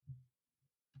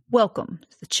Welcome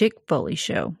to the Chick Foley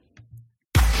Show.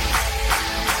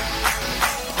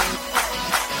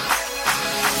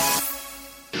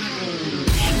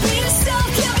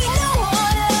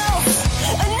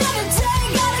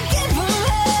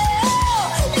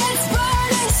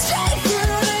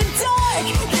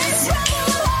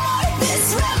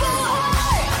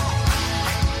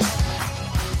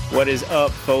 What is up,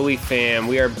 Foley fam?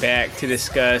 We are back to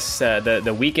discuss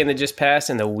the weekend that just passed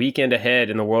and the weekend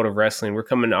ahead in the world of wrestling. We're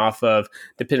coming off of,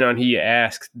 depending on who you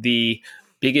ask, the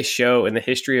biggest show in the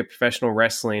history of professional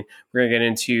wrestling. We're going to get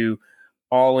into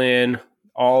all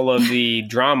of the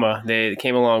drama that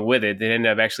came along with it. That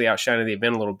ended up actually outshining the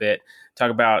event a little bit. Talk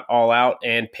about All Out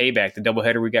and Payback, the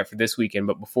doubleheader we got for this weekend.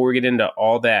 But before we get into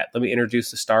all that, let me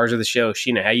introduce the stars of the show.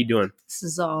 Sheena, how you doing? This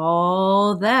is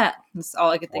all that. That's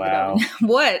all I could think about.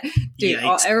 What, dude?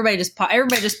 Everybody just popped.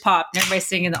 Everybody's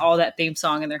singing the All That theme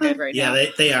song in their head right now. Yeah,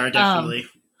 they are definitely.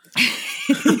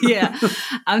 Yeah,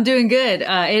 I'm doing good.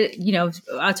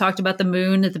 I talked about the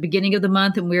moon at the beginning of the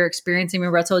month, and we were experiencing.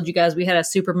 Remember, I told you guys we had a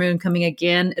super moon coming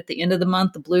again at the end of the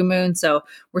month, the blue moon. So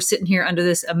we're sitting here under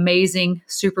this amazing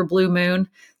super blue moon.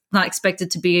 Not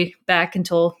expected to be back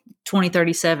until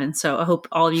 2037. So I hope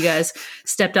all of you guys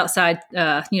stepped outside.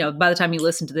 By the time you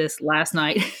listened to this last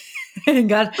night, and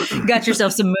got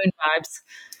yourself some moon vibes.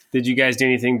 Did you guys do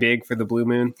anything big for the blue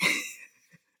moon?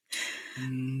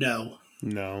 No.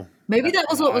 Maybe that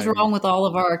was what was wrong with all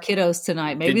of our kiddos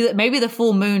tonight. Maybe the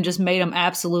full moon just made them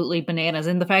absolutely bananas.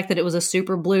 And the fact that it was a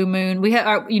super blue moon. We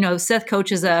had, Seth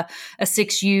coaches a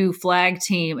 6U flag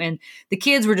team, and the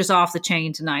kids were just off the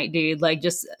chain tonight, dude. Like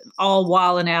just all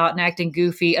wilding out and acting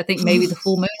goofy. I think maybe the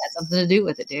full moon had something to do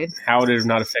with it, dude. How would it have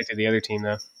not affected the other team,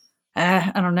 though?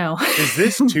 I don't know. Is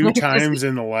this two times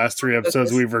in the last 3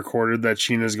 episodes we've recorded that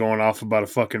Sheena's going off about a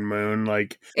fucking moon?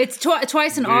 Like it's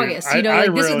twice in August.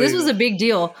 This was a big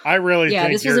deal. I really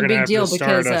think this you're was a going big to have deal to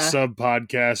start because a sub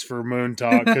podcast for Moon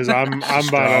Talk because I'm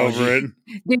about over it.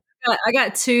 Dude,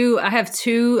 I have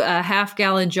two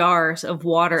half-gallon jars of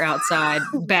water outside,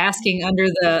 basking under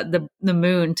the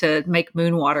moon to make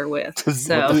moon water with.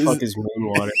 So what the fuck is moon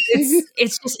water?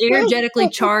 It's just energetically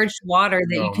charged water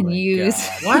that you can use.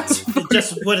 What?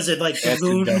 What is it like? The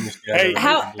moon? Hey,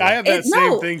 I have that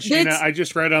same thing, Sheena. I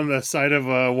just read on the side of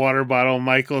a water bottle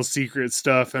Michael's secret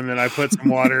stuff, and then I put some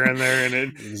water in there, and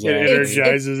it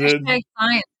energizes it.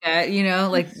 Science,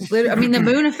 the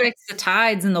moon affects the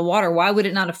tides in the water. Why would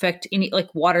it not affect any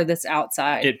water that's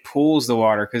outside? It pulls the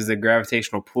water because the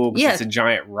gravitational pull. Because it's a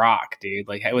giant rock, dude.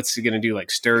 Like, what's it gonna do? Like,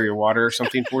 stir your water or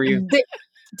something for you?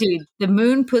 Dude, the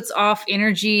moon puts off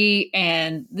energy,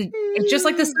 and it's just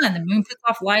like the sun. The moon puts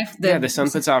off life. The sun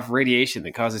puts off radiation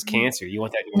that causes cancer. You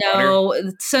want that in your water?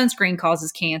 No, sunscreen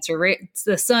causes cancer.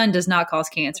 The sun does not cause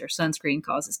cancer. Sunscreen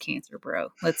causes cancer,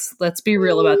 bro. Let's be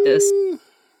real about this.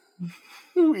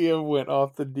 We have went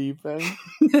off the deep end.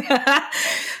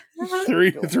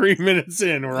 3 minutes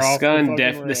in, we're off.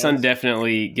 The sun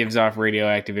definitely gives off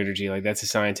radioactive energy. Like, that's a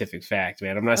scientific fact,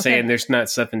 man. I'm not saying there's not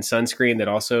stuff in sunscreen that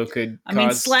also could.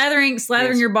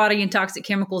 Slathering your body in toxic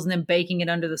chemicals and then baking it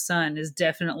under the sun is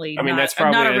definitely. That's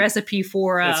probably not a recipe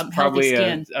for healthy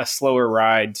skin. A slower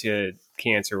ride to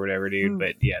cancer or whatever, dude.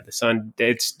 But yeah, the sun.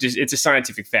 It's a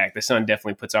scientific fact. The sun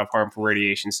definitely puts off harmful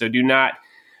radiation. So do not.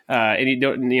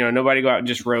 Nobody go out and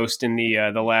just roast in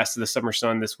the last of the summer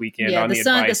sun this weekend. Yeah, on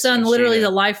the sun, literally the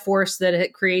life force that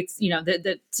it creates,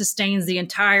 that sustains the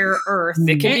entire Earth and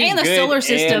the solar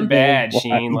system. And bad,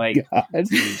 Sheen. Like,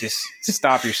 dude, just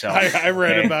stop yourself. I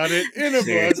read about it in a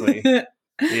Seriously. book.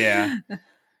 Yeah.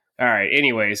 All right.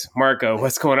 Anyways, Marco,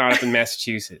 what's going on up in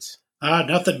Massachusetts?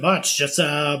 Nothing much. Just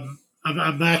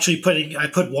I'm actually I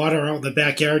put water out in the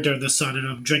backyard during the sun, and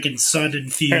I'm drinking sun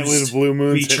infused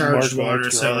recharged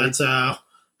water. So that's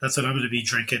what I'm going to be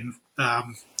drinking.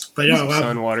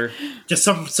 Sun water, just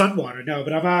some sun water. No,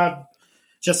 but I'm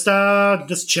just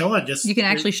chilling. You can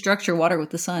actually structure water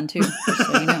with the sun too.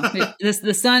 So you know,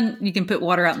 the sun, you can put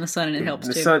water out in the sun and it helps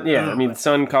too. Sun, the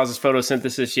sun causes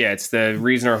photosynthesis. Yeah, it's the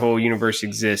reason our whole universe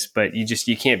exists. But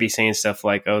you can't be saying stuff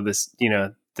like, oh, the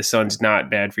sun's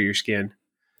not bad for your skin.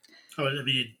 Oh, I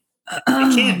mean,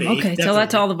 it can be. Okay, definitely. Tell that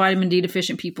to all the vitamin D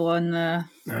deficient people in the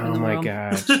Oh my world.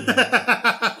 gosh.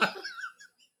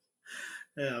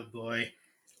 Oh boy.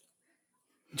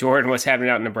 Jordan, what's happening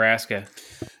out in Nebraska?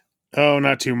 Oh,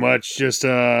 not too much. Just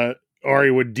Ari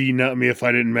would denut me if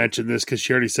I didn't mention this because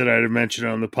she already said I'd have mentioned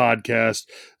it on the podcast.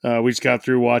 We just got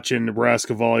through watching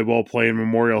Nebraska volleyball play in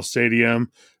Memorial Stadium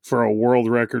for a world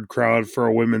record crowd for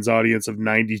a women's audience of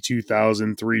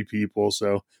 92,003 people.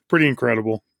 So pretty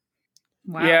incredible.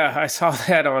 Wow. Yeah, I saw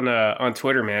that on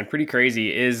Twitter, man. Pretty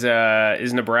crazy. Is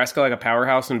Nebraska like a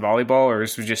powerhouse in volleyball, or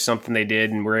is this just something they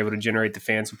did and were able to generate the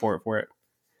fan support for it?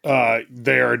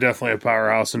 They are definitely a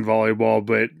powerhouse in volleyball,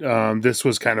 but this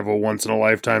was kind of a once in a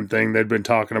lifetime thing. They'd been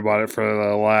talking about it for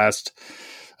the last,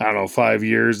 5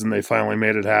 years, and they finally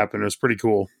made it happen. It was pretty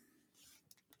cool.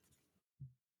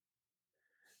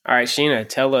 All right, Sheena,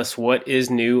 tell us what is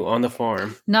new on the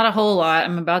farm. Not a whole lot.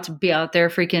 I'm about to be out there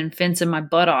freaking fencing my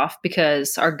butt off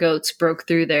because our goats broke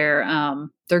through their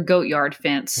goat yard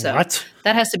fence. So what?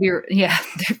 That has to be, yeah,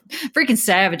 they're freaking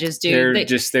savages, dude.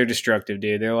 They're destructive,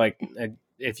 dude. They're like,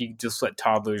 if you just let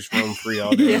toddlers roam free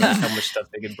all day, like how much stuff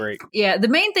they could break. Yeah, the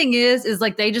main thing is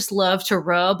like they just love to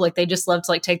rub, like they just love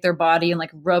to like take their body and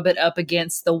like rub it up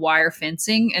against the wire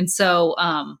fencing, and so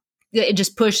it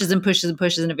just pushes and pushes and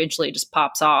pushes, and eventually it just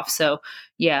pops off. So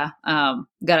yeah,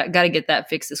 gotta get that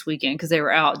fixed this weekend because they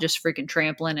were out just freaking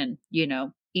trampling and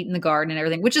eating the garden and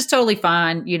everything, which is totally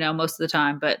fine, most of the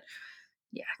time. But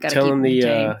yeah, gotta tell keep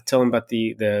them tell them about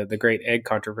the great egg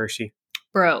controversy.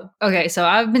 Bro, okay, so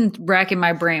I've been racking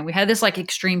my brain. We had this like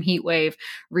extreme heat wave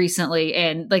recently,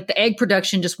 and like the egg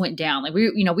production just went down. Like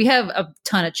we have a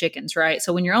ton of chickens, right?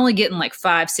 So when you're only getting like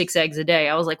 5-6 eggs a day,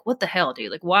 I was like, what the hell,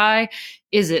 dude? Like, why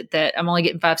is it that I'm only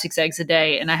getting 5-6 eggs a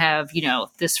day and I have,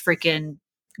 this freaking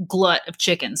glut of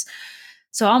chickens?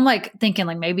 So I'm like thinking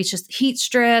like maybe it's just heat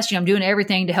stress. I'm doing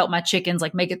everything to help my chickens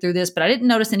like make it through this, but I didn't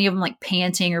notice any of them like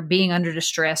panting or being under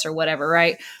distress or whatever,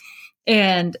 right?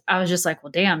 And I was just like, well,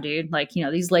 damn, dude, like,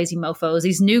 these lazy mofos,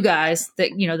 these new guys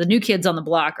that, the new kids on the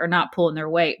block are not pulling their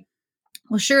weight.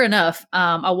 Well, sure enough,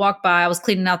 I walked by, I was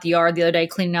cleaning out the yard the other day,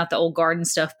 cleaning out the old garden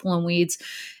stuff, pulling weeds.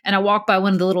 And I walked by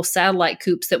one of the little satellite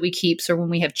coops that we keep. So when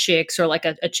we have chicks or like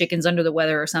a chicken's under the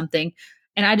weather or something.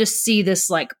 And I just see this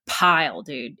like pile,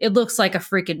 dude. It looks like a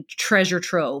freaking treasure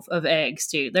trove of eggs,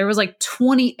 dude. There was like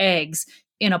 20 eggs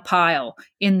in a pile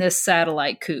in this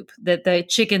satellite coop that the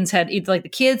chickens had either like the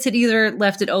kids had either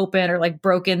left it open or like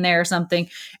broke in there or something.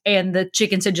 And the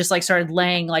chickens had just like started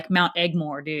laying like Mount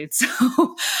Egmore, dude. So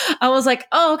I was like,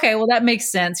 oh, okay, well that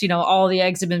makes sense. All the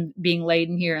eggs have been being laid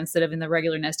in here instead of in the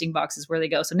regular nesting boxes where they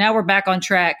go. So now we're back on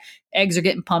track. Eggs are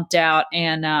getting pumped out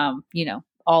and,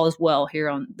 all is well here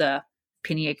on the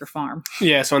Penny Acre Farm.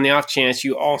 Yeah, so on the off chance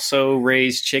you also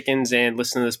raise chickens and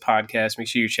listen to this podcast, make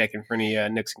sure you're checking for any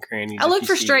nooks and crannies. I look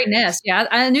for stray nests. Yeah,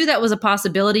 I knew that was a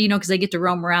possibility, because they get to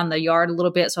roam around the yard a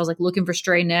little bit. So I was like looking for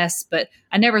stray nests, but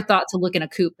I never thought to look in a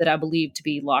coop that I believed to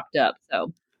be locked up.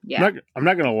 So yeah, I'm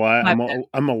not gonna lie,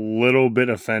 I'm a little bit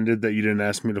offended that you didn't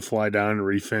ask me to fly down and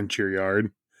refence your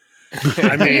yard.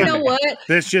 I mean, you know what?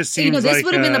 This just seems this like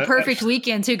would have been the perfect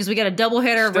weekend too, because we got a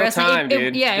doubleheader of wrestling.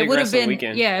 It would have been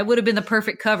weekend. It would have been the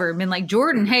perfect cover. I mean, like,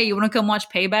 Jordan, hey, you want to come watch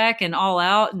Payback and All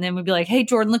Out? And then we'd be like, hey,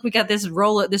 Jordan, look, we got this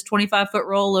 25-foot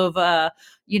roll of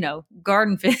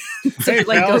garden fence. Hey,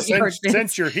 pal,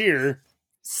 since you're here,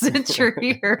 you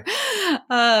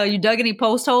dug any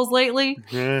post holes lately?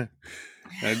 Yeah,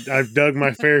 I've dug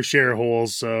my fair share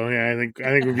holes, so yeah, I think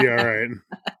we'll be all right.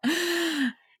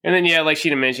 And then, like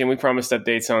Sheena mentioned, we promised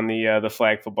updates on the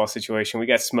flag football situation. We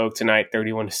got smoked tonight,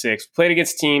 31-6. Played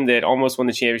against a team that almost won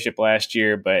the championship last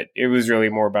year, but it was really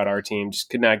more about our team. Just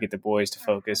could not get the boys to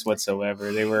focus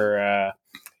whatsoever. They were,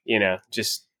 we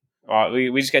just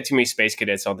got too many space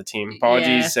cadets on the team.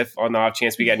 Apologies if on the off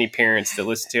chance we got any parents that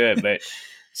listen to it, but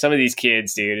some of these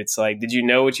kids, dude, it's like, did you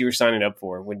know what you were signing up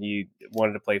for when you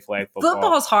wanted to play flag football?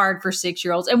 Football's hard for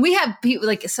 6-year-olds. And we have people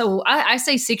like, so I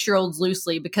say 6-year-olds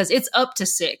loosely because it's up to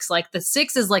 6. Like the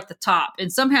 6 is like the top.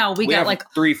 And somehow we got like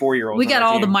 3-4-year-olds. We got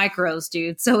all the micros,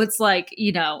 dude. So it's like, a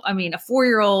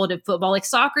 4-year-old in football, like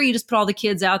soccer, you just put all the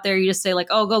kids out there. You just say like,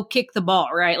 oh, go kick the ball,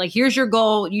 right? Like, here's your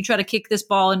goal. You try to kick this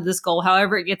ball into this goal.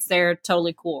 However it gets there,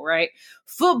 totally cool, right?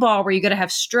 Football, where you got to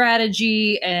have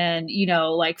strategy and,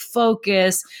 like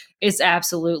focus, it's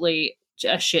absolutely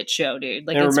a shit show, dude.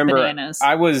 Like, it's bananas.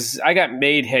 I got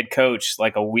made head coach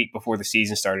like a week before the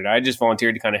season started. I just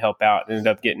volunteered to kind of help out and ended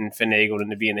up getting finagled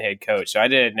into being the head coach. So I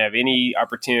didn't have any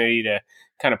opportunity to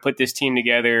kind of put this team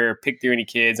together, pick through any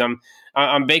kids.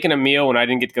 I'm baking a meal when I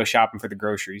didn't get to go shopping for the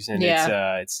groceries, and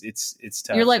it's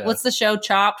tough. You're like, what's the show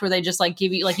Chopped, where they just like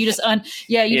give you like just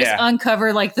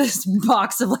uncover like this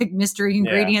box of like mystery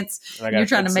ingredients. And you're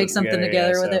trying to make something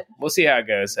together with it. We'll see how it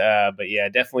goes. But yeah,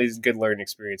 definitely is a good learning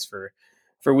experience for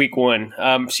week one.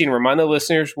 Sheena, remind the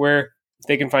listeners where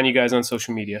they can find you guys on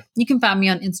social media. You can find me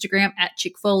on Instagram at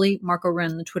Chick Foley, Marco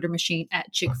running the Twitter machine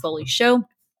at Chick Foley Show.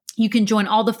 You can join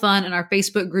all the fun in our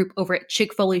Facebook group over at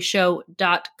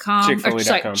chickfoley.com.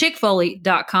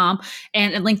 Chickfoley.com,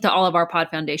 and a link to all of our Pod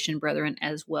Foundation brethren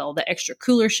as well. The Extra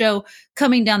Cooler Show,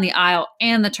 Coming Down the Aisle,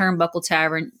 and the Turnbuckle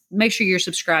Tavern. Make sure you're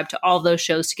subscribed to all those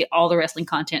shows to get all the wrestling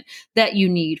content that you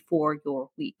need for your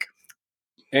week.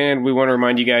 And we want to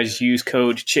remind you guys, use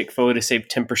code ChickFoley to save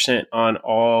 10% on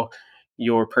all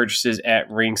your purchases at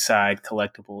Ringside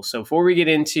Collectibles. So before we get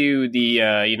into the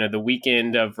the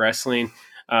weekend of wrestling,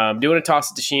 do want to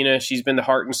toss it to Sheena. She's been the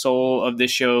heart and soul of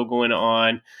this show going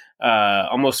on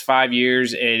almost 5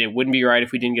 years, and it wouldn't be right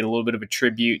if we didn't get a little bit of a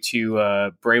tribute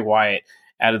to Bray Wyatt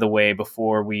out of the way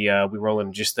before we roll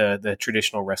into just the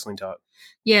traditional wrestling talk.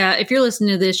 Yeah, if you're listening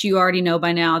to this, you already know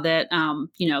by now that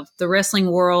the wrestling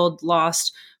world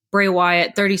lost Bray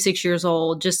Wyatt, 36 years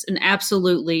old, just an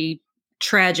absolutely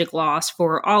tragic loss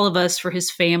for all of us, for his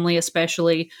family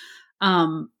especially.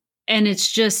 And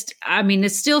it's just,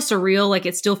 it's still surreal. Like,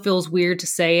 it still feels weird to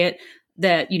say it,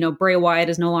 that, Bray Wyatt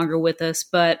is no longer with us,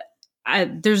 but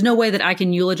there's no way that I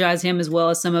can eulogize him as well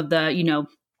as some of the,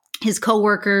 his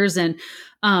coworkers and,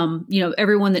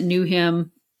 everyone that knew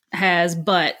him has.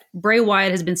 But Bray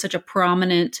Wyatt has been such a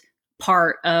prominent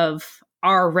part of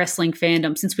our wrestling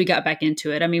fandom since we got back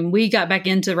into it. We got back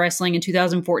into wrestling in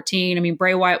 2014.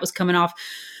 Bray Wyatt was coming off,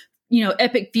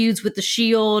 epic feuds with The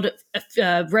Shield,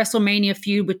 WrestleMania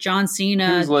feud with John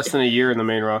Cena. He was less than a year in the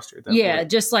main roster at that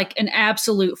point. Just like an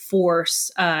absolute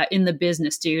force in the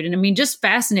business, dude. And just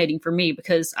fascinating for me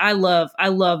because I love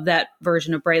that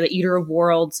version of Bray, the Eater of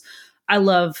Worlds. I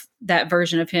love that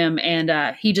version of him,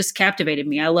 and he just captivated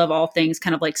me. I love all things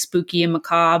kind of like spooky and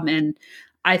macabre, and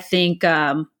I think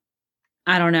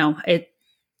I don't know,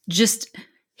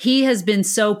 he has been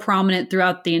so prominent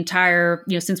throughout the entire,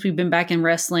 since we've been back in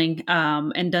wrestling,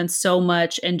 and done so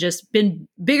much and just been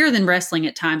bigger than wrestling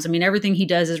at times. Everything he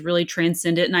does is really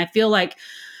transcendent. And I feel like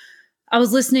I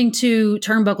was listening to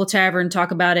Turnbuckle Tavern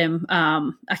talk about him.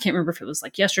 I can't remember if it was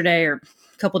like yesterday or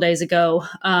a couple days ago.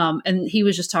 And he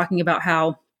was just talking about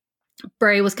how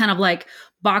Bray was kind of like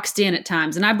boxed in at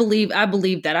times. And I believe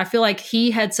that. I feel like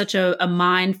he had such a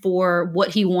mind for what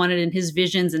he wanted in his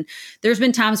visions. And there's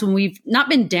been times when we've not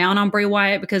been down on Bray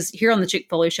Wyatt, because here on the Chick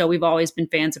Foley Show, we've always been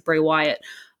fans of Bray Wyatt.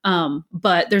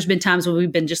 But there's been times when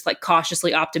we've been just like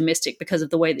cautiously optimistic because of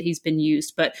the way that he's been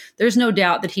used. But there's no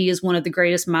doubt that he is one of the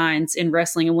greatest minds in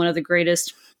wrestling and one of the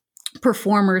greatest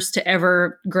performers to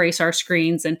ever grace our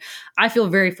screens. And I feel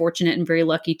very fortunate and very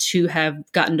lucky to have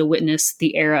gotten to witness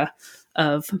the era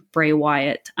of Bray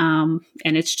Wyatt. And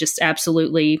it's just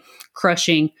absolutely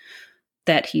crushing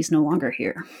that he's no longer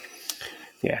here.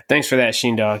 Yeah, thanks for that,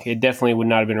 Sheen Dog. It definitely would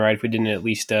not have been right if we didn't at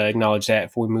least acknowledge that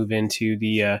before we move into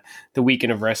the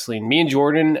weekend of wrestling. Me and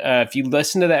Jordan, if you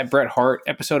listen to that Bret Hart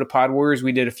episode of Pod Warriors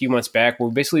we did a few months back, where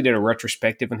we basically did a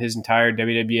retrospective on his entire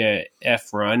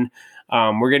WWF run.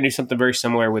 We're going to do something very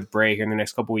similar with Bray here in the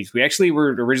next couple of weeks. We actually were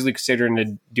originally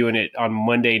considering doing it on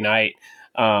Monday night,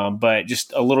 but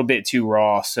just a little bit too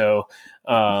raw. So,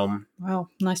 wow,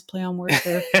 nice play on words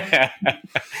there.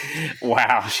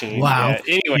 Wow, Shane. Wow.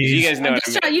 Yeah. Anyway, you guys know. I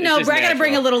got to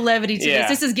bring a little levity to this.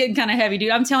 This is getting kind of heavy,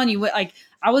 dude. I'm telling you, I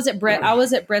was at Brett's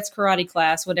karate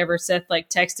class whenever Seth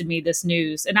texted me this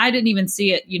news, and I didn't even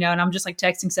see it, and I'm just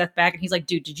texting Seth back, and he's like,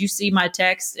 "Dude, did you see my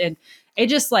text?" And it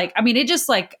just I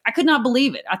could not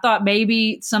believe it. I thought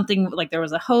maybe something there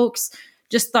was a hoax.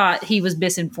 Just thought he was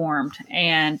misinformed,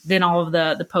 and then all of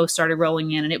the posts started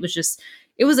rolling in, and it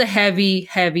was a heavy,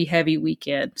 heavy, heavy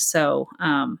weekend. So,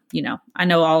 I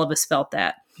know all of us felt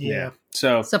that. Yeah.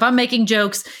 So if I'm making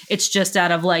jokes, it's just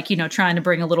out of trying to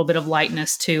bring a little bit of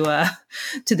lightness to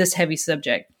this heavy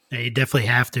subject. Yeah, you definitely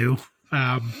have to.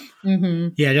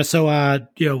 Yeah, just so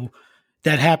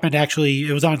that happened. Actually,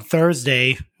 it was on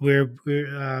Thursday where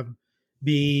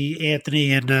me,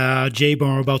 Anthony, and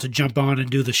J-Bone were about to jump on and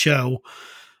do the show,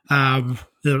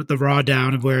 the Raw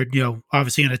Down, and we're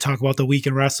obviously going to talk about the week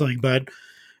in wrestling, but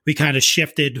we kind of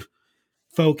shifted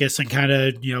focus and kind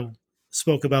of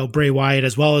spoke about Bray Wyatt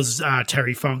as well as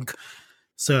Terry Funk.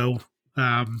 So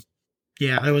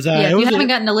it was. If you haven't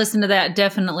gotten to listen to that,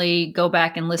 definitely go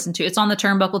back and listen to it. It's on the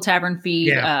Turnbuckle Tavern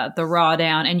feed, the Raw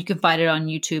Down, and you can find it on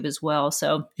YouTube as well.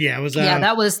 So it was.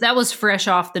 That was fresh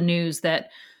off the news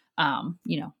that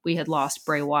we had lost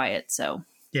Bray Wyatt. So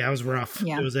yeah, it was rough.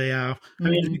 Yeah. It was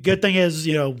the good thing is,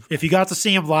 if you got to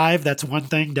see him live, that's one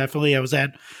thing. Definitely. I was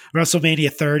at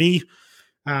WrestleMania 30.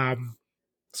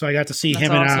 So I got to see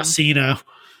him and Cena,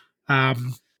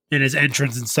 in his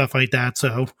entrance and stuff like that.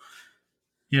 So,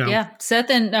 Seth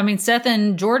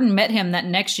and Jordan met him that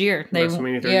next year.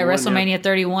 WrestleMania 31, WrestleMania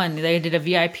 31. They did a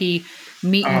VIP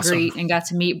meet and greet and got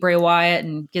to meet Bray Wyatt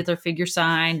and get their figure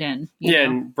signed. And you know.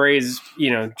 And Bray's,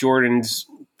 Jordan's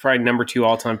probably number 2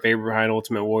 all-time favorite behind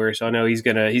Ultimate Warrior. So I know he's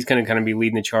gonna kind of be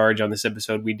leading the charge on this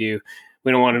episode. We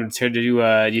don't want him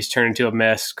to just turn into a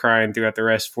mess, crying throughout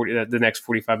the next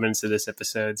 45 minutes of this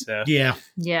episode. So yeah.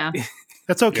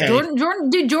 That's okay.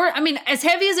 Jordan. I mean, as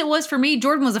heavy as it was for me,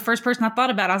 Jordan was the first person I thought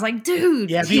about. I was like, dude.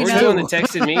 Yeah, Jordan's the one that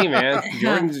texted me, man.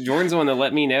 Jordan's the one that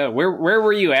let me know. Where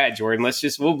were you at, Jordan?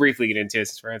 We'll briefly get into it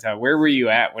since we're on time. Where were you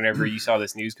at whenever you saw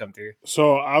this news come through?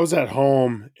 So I was at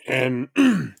home and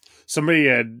somebody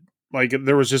had,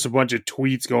 there was just a bunch of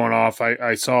tweets going off.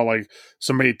 I saw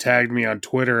somebody tagged me on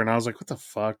Twitter and I was like, what the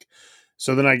fuck?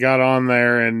 So then I got on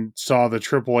there and saw the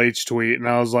Triple H tweet and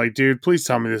I was like, dude, please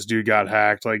tell me this dude got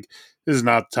hacked. This is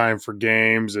not the time for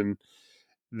games. And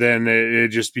then it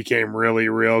just became really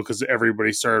real because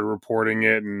everybody started reporting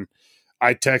it. And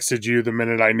I texted you the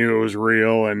minute I knew it was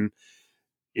real. And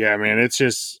yeah, man, it's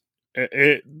just,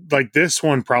 this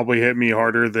one probably hit me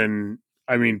harder than,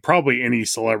 probably any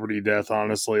celebrity death,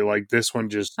 honestly. This one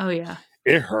just, oh yeah,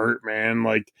 it hurt, man.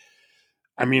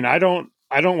 I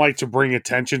don't like to bring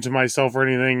attention to myself or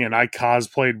anything. And I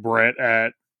cosplayed Bray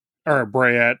at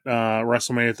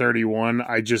WrestleMania 31.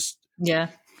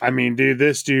 Dude,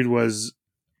 this dude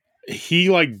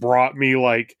he brought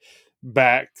me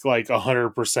back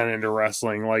 100% into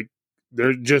wrestling.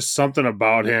 There's just something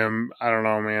about him. I don't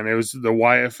know, man. It was the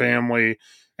Wyatt family,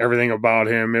 everything about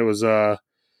him. It was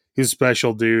he's a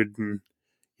special dude. And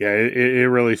yeah, it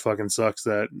really fucking sucks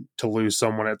to lose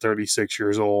someone at 36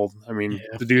 years old.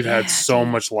 The dude had so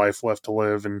much life left to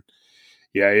live. And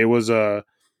yeah, it was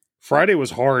Friday was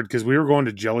hard because we were going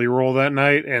to Jelly Roll that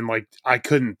night, and I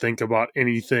couldn't think about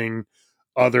anything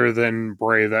other than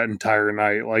Bray that entire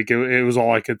night. It was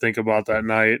all I could think about that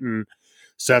night. And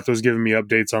Seth was giving me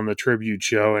updates on the tribute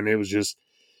show, and it was just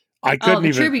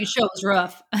the tribute show was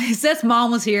rough. Seth's mom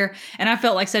was here, and I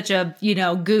felt like such a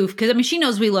goof because she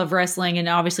knows we love wrestling, and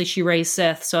obviously she raised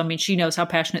Seth, so she knows how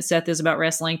passionate Seth is about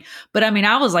wrestling. But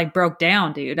I was broke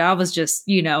down, dude. I was just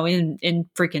in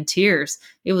freaking tears.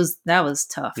 That was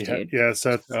tough, dude. Yeah.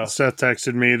 Seth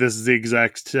texted me. This is the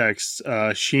exact text.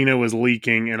 Sheena was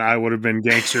leaking, and I would have been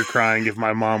gangster crying if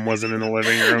my mom wasn't in the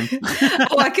living room.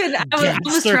 I couldn't. I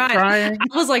was trying. Crying.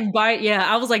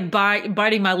 I was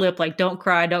biting my lip, don't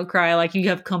cry. You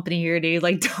have company here, dude.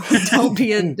 Don't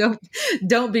be a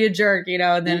jerk,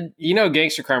 And then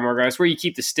gangster crime, Margo. It's where you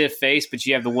keep the stiff face, but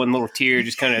you have the one little tear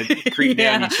just kind of creep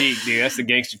down your cheek, dude. That's the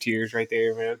gangster tears right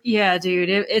there, man. Yeah, dude.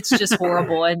 It's just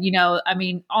horrible. And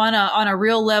on a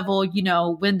real level,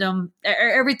 Wyndham.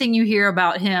 Everything you hear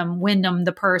about him, Wyndham,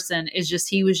 the person,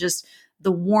 he was just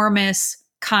the warmest,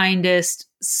 kindest,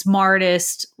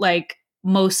 smartest,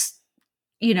 most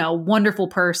wonderful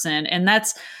person, and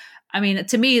that's.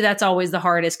 To me, that's always the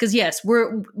hardest because yes,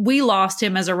 we lost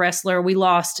him as a wrestler. We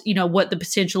lost, what the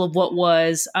potential of what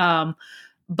was.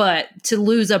 But to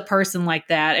lose a person like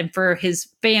that, and for his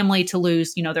family to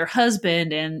lose, their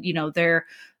husband and their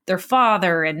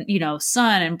father and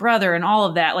son and brother and all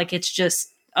of that, it's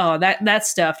just that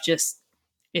stuff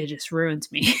it just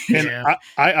ruins me. And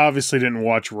I obviously didn't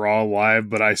watch Raw live,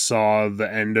 but I saw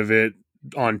the end of it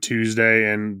on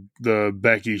Tuesday, and the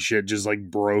Becky shit just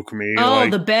broke me.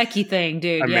 The Becky thing,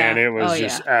 dude. Man, it was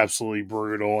just absolutely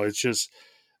brutal. It's just,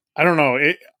 I don't know.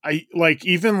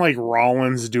 Even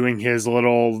Rollins doing his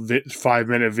little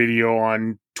 5-minute video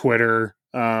on Twitter.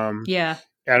 I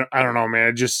don't know,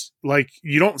 man. Just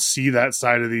you don't see that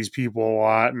side of these people a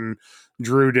lot. And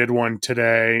Drew did one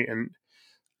today, and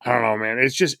I don't know, man.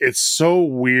 It's so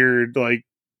weird.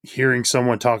 Hearing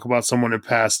someone talk about someone in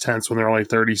past tense when they're only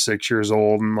 36 years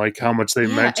old and how much they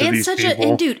meant to these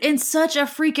people. And such a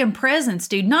freaking presence,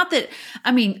 dude. Not that,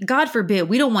 God forbid,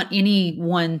 we don't want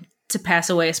anyone to pass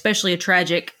away, especially a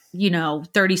tragic,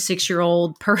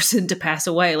 36-year-old person to pass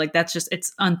away.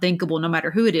 It's unthinkable no matter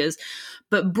who it is.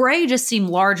 But Bray just seemed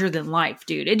larger than life,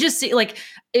 dude. It just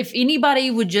if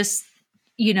anybody would just,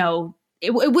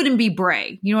 it wouldn't be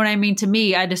Bray. You know what I mean? To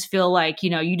me, I just feel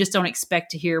you just don't expect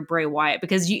to hear Bray Wyatt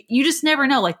because you just never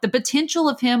know. The potential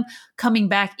of him coming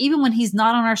back, even when he's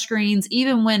not on our screens,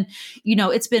 even when,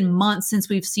 it's been months since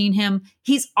we've seen him,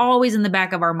 he's always in the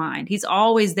back of our mind. He's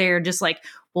always there just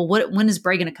well, when is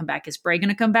Bray going to come back? Is Bray going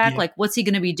to come back? Yeah. What's he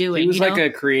going to be doing? He was a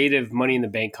creative Money in the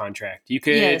Bank contract. You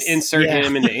could insert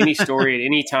him into any story at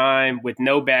any time with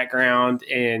no background,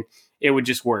 and it would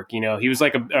just work. He was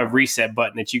like a reset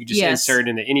button that you could just insert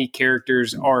into any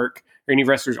character's arc or any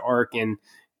wrestler's arc, and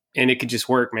and it could just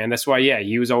work, man. That's why,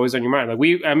 he was always on your mind.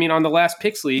 Like on the last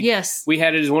Picks League, yes, we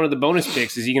had it as one of the bonus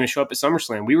picks. Is he going to show up at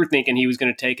SummerSlam? We were thinking he was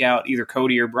going to take out either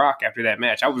Cody or Brock after that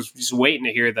match. I was just waiting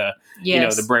to hear the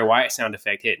the Bray Wyatt sound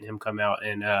effect hitting him come out,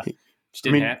 and just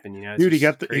didn't happen. Dude, he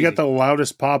got the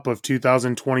loudest pop of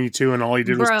 2022, and all he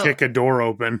did was kick a door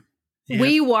open. Yeah.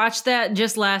 We watched that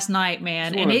just last night,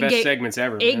 man, and it gave segments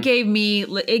ever. It gave me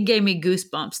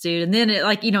goosebumps, dude. And then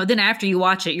then after you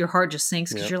watch it, your heart just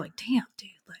sinks because you're like, damn, dude,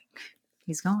 like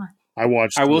he's gone. I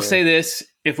will say this: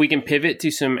 if we can pivot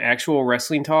to some actual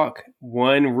wrestling talk,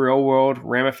 one real world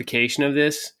ramification of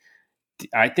this,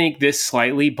 I think this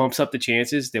slightly bumps up the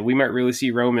chances that we might really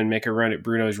see Roman make a run at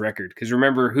Bruno's record. Because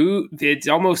remember,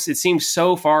 it seems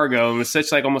so far ago, and it was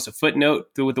such like almost a footnote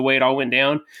with the way it all went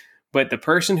down. But the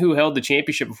person who held the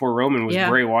championship before Roman was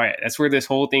Bray Wyatt. That's where this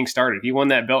whole thing started. He won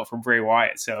that belt from Bray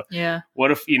Wyatt. So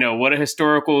what a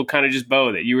historical kind of just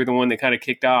bow that you were the one that kind of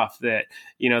kicked off that,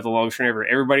 the longest run ever.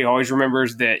 Everybody always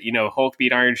remembers that, Hulk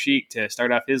beat Iron Sheik to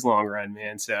start off his long run,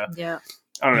 man. So I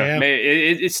don't know.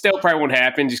 It still probably won't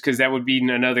happen just because that would be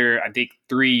another, I think,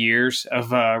 3 years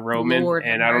of Roman. Lord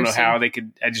and I don't know how they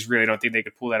could. I just really don't think they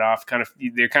could pull that off.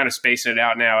 They're kind of spacing it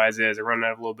out now as is. They're running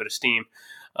out of a little bit of steam.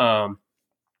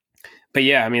 But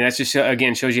that's just,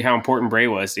 again, shows you how important Bray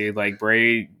was, dude. Like,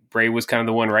 Bray was kind of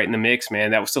the one right in the mix,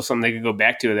 man. That was still something they could go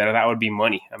back to. That would be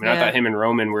money. I thought him and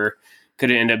Roman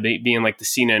could end up being like the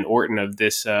Cena and Orton of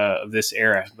this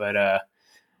era. But,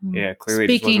 clearly it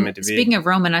just wasn't meant to be. Speaking of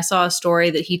Roman, I saw a story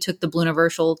that he took the Blue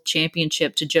Universal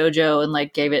Championship to JoJo and,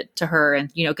 like, gave it to her. And,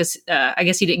 because I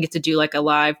guess he didn't get to do, like, a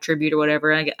live tribute or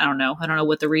whatever. I don't know. I don't know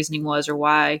what the reasoning was or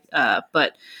why.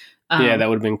 But... that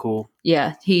would have been cool.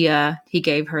 Yeah, he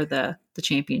gave her the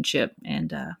championship,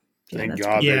 and thank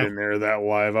God they didn't air that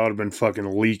live. I would have been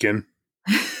fucking leaking.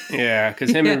 Yeah, because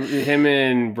him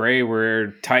and Bray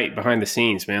were tight behind the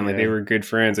scenes, man. Like they were good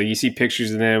friends. Like you see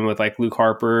pictures of them with like Luke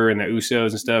Harper and the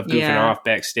Usos and stuff goofing off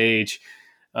backstage.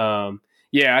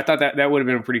 I thought that would have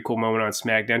been a pretty cool moment on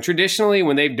SmackDown. Traditionally,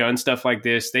 when they've done stuff like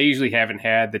this, they usually haven't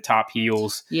had the top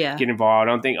heels get involved.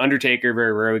 I don't think Undertaker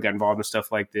very rarely got involved in stuff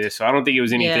like this. So I don't think it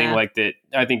was anything like that.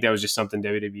 I think that was just something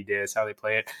WWE did. That's how they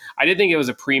play it. I did think it was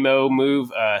a primo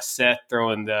move, Seth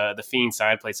throwing the Fiend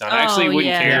side plates on. I actually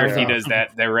wouldn't care if he does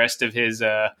that the rest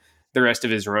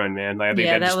of his run, man. Like, I think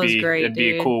that'd great, that'd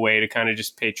be a cool way to kind of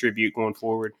just pay tribute going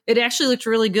forward. It actually looked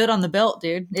really good on the belt,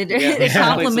 dude.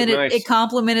 It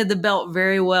complemented the belt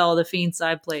very well, the Fiend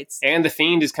side plates. And the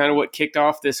Fiend is kind of what kicked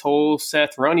off this whole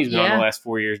Seth run he's been on the last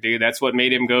 4 years, dude. That's what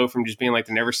made him go from just being like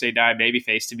the never say die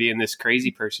babyface to being this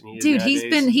crazy person he is. Dude,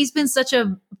 nowadays. he's been such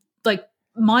a like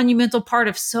monumental part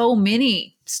of so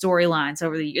many storylines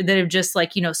over the years that have just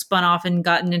like, spun off and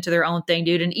gotten into their own thing,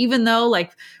 dude. And even though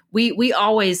like we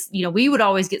always, we would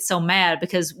always get so mad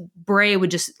because Bray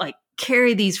would just like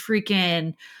carry these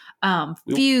freaking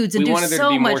feuds and do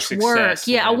so much work.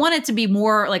 Yeah, I want it to be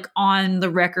more like on the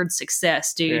record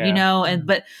success, dude, and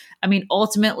but I mean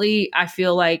ultimately I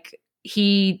feel like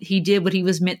he did what he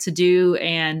was meant to do,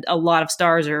 and a lot of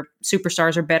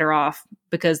superstars are better off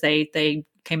because they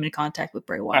came into contact with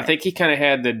Bray Wyatt. I think he kind of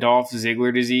had the Dolph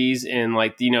Ziggler disease, and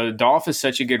like, Dolph is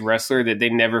such a good wrestler that they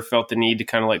never felt the need to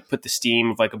kind of like put the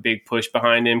steam of like a big push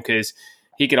behind him because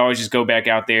he could always just go back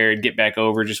out there and get back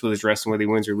over just with his wrestling, whether he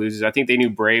wins or loses. I think they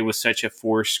knew Bray was such a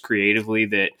force creatively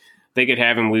that they could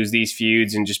have him lose these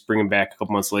feuds and just bring him back a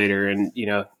couple months later, and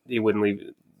he wouldn't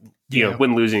leave.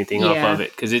 Wouldn't lose anything off of it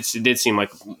because it did seem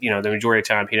like the majority of the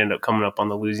time he'd end up coming up on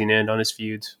the losing end on his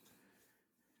feuds.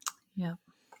 Yeah.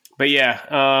 But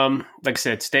like I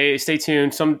said, stay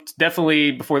tuned.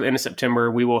 Definitely before the end of September,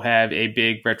 we will have a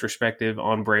big retrospective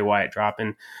on Bray Wyatt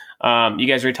dropping. You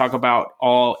guys ready to talk about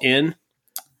All In?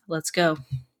 Let's go.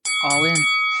 All in.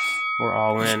 We're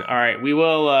all in. All right, we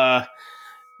will.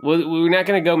 We're not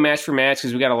going to go match for match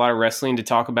because we got a lot of wrestling to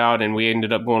talk about, and we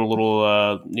ended up going a little.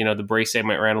 The Bray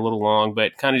segment ran a little long,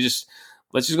 but kind of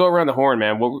let's just go around the horn,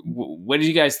 man. What did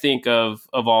you guys think of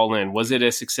All In? Was it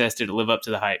a success? Did it live up to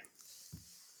the hype?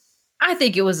 I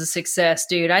think it was a success,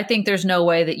 dude. I think there's no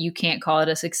way that you can't call it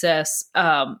a success.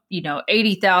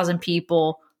 80,000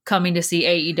 people coming to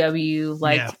see AEW.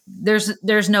 Like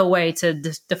there's no way to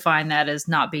define that as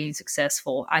not being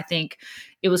successful. I think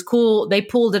it was cool. They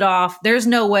pulled it off. There's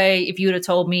no way if you would have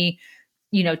told me,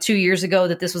 2 years ago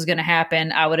that this was going to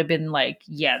happen, I would have been like,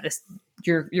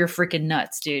 you're freaking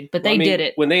nuts, dude. But they did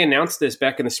it. When they announced this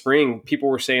back in the spring, people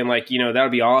were saying like, that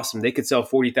would be awesome. They could sell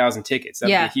 40,000 tickets.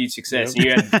 That'd be a huge success. And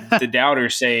you had the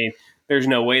doubters saying there's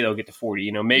no way they'll get to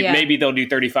 40. Maybe they'll do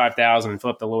 35,000 and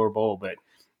flip the lower bowl, but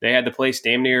they had the place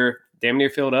damn near damn near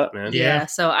filled up, man. Yeah.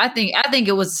 So I think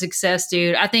it was a success,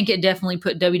 dude. I think it definitely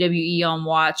put WWE on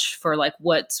watch for like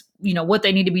what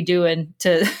they need to be doing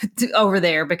to over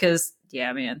there, because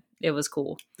yeah, man, it was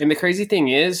cool. And the crazy thing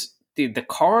is, the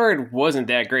card wasn't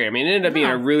that great. I mean, it ended up being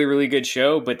a really, really good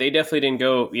show, but they definitely didn't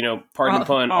go, pardon the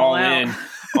pun, all in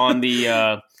on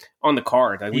the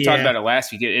card. Like we talked about it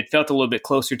last week. It felt a little bit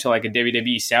closer to like a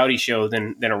WWE Saudi show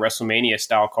than a WrestleMania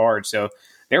style card. So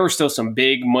there were still some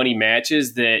big money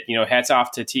matches that, hats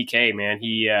off to TK, man.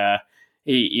 He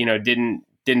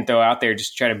didn't throw out there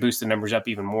just to try to boost the numbers up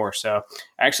even more. So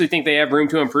I actually think they have room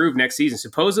to improve next season.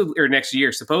 Next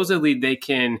year. Supposedly they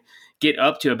can get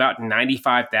up to about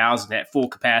 95,000 at full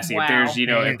capacity. Wow. If there's,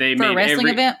 if they for made a wrestling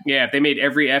event? Yeah, if they made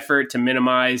every effort to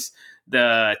minimize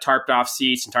the tarped off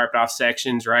seats and tarped off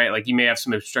sections, right? Like you may have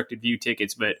some obstructed view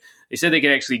tickets, but they said they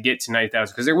could actually get to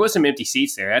 90,000 because there was some empty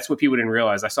seats there. That's what people didn't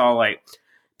realize. I saw like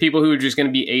people who are just going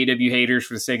to be AEW haters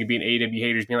for the sake of being AEW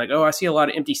haters being like, oh, I see a lot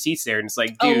of empty seats there. And it's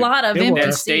like, dude, a lot of empty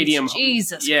seats. Stadium,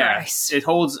 Jesus Christ. It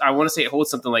holds, I want to say it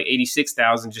holds something like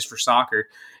 86,000 just for soccer.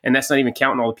 And that's not even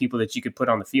counting all the people that you could put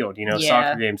on the field.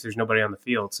 Soccer games, there's nobody on the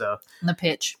field. So on the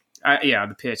pitch.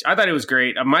 The pitch. I thought it was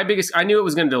great. I knew it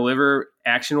was going to deliver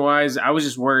action-wise. I was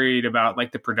just worried about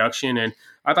like the production, and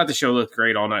I thought the show looked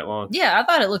great all night long. Yeah, I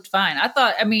thought it looked fine.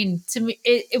 To me,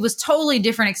 it was totally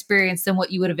different experience than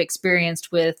what you would have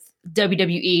experienced with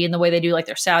WWE and the way they do like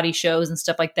their Saudi shows and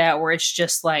stuff like that, where it's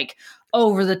just like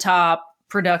over the top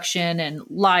production and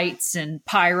lights and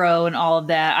pyro and all of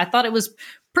that. I thought it was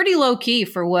pretty low key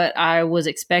for what I was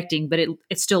expecting, but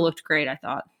it still looked great, I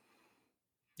thought.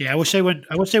 Yeah, I wish they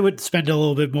would spend a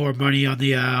little bit more money on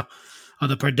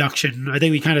the production. I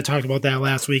think we kind of talked about that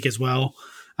last week as well.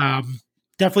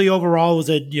 Definitely overall it was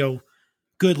a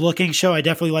good looking show. I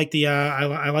definitely like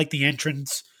I like the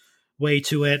entrance way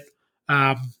to it.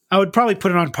 I would probably put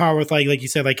it on par with like you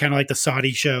said, like kind of like the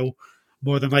Saudi show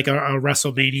more than like a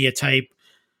WrestleMania type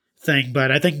thing.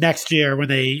 But I think next year when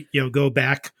they go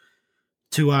back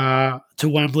to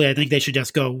Wembley, I think they should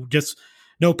just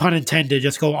no pun intended,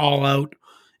 just go all out.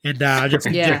 And just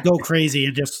go crazy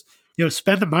and just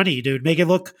spend the money, dude. Make it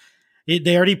look.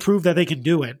 They already proved that they can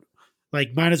do it.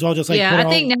 Like, might as well just like. Yeah, I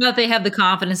think now that they have the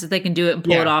confidence that they can do it and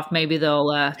pull it off, maybe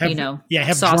they'll have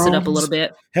sauce drones, it up a little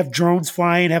bit. Have drones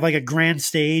flying. Have like a grand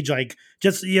stage. Like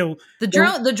just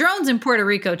the drones in Puerto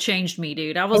Rico changed me,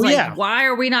 dude. I was why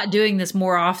are we not doing this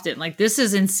more often? Like this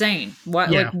is insane.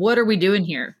 What are we dodoing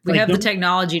here? We have the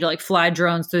technology to like fly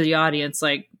drones through the audience.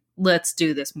 Like, let's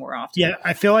do this more often. Yeah,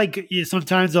 I feel like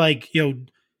sometimes like,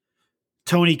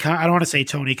 Tony Khan, I don't want to say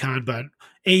Tony Khan, but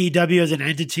AEW as an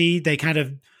entity, they kind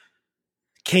of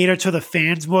cater to the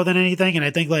fans more than anything. And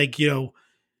I think like,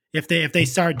 if they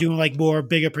start doing like more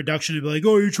bigger production and be like,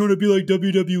 oh, you're trying to be like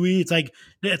WWE.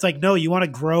 It's like, no, you want to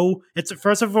grow. It's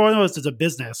first and foremost, it's a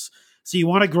business. So you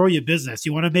want to grow your business.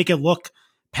 You want to make it look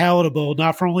palatable,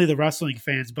 not for only the wrestling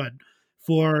fans, but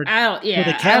for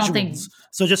the casuals.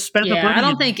 So just spend the money. I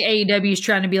don't think AEW is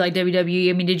trying to be like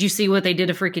WWE. I mean, did you see what they did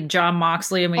to freaking Jon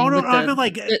Moxley? I mean, I meant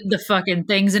like the fucking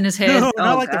things in his head. No,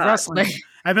 not like the wrestling.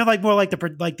 I meant like more like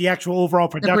the actual overall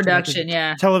production. The production,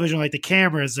 like television, like the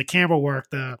cameras, the camera work,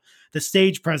 the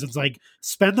stage presence. Like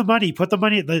spend the money, put the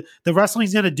money. The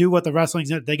wrestling's gonna do what the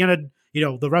they're gonna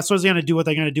the wrestlers are gonna do what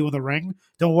they're gonna do in the ring.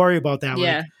 Don't worry about that.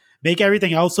 Yeah, like, make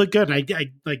everything else look good. And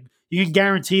I like you can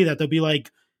guarantee that they'll be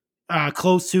like.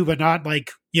 Close to, but not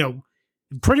like,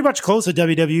 pretty much close to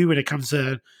WWE when it comes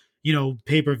to,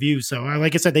 pay-per-view. So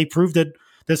like I said, they proved it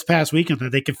this past weekend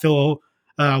that they could fill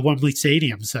Wembley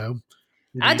Stadium. So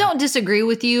I don't disagree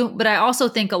with you, but I also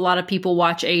think a lot of people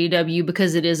watch AEW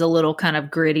because it is a little kind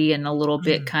of gritty and a little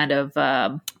bit kind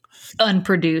of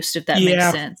unproduced, if that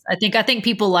makes sense. I think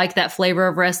people like that flavor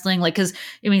of wrestling. Like, because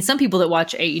I mean, some people that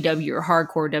watch AEW are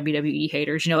hardcore WWE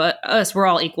haters. Us, we're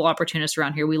all equal opportunists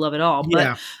around here. We love it all.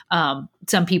 But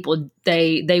some people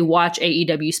they watch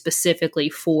AEW specifically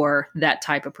for that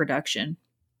type of production.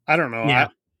 I don't know. Yeah.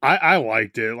 I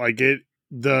liked it. Like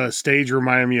the stage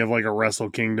reminded me of like a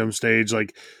Wrestle Kingdom stage.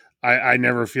 Like I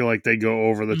never feel like they go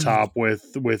over the top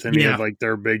with any of like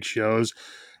their big shows.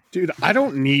 Dude, I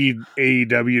don't need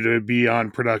AEW to be on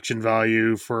production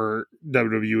value for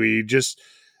WWE. Just,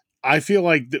 I feel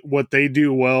like what they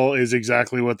do well is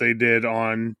exactly what they did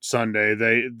on Sunday.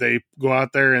 They go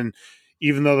out there and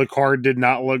even though the card did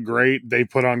not look great, they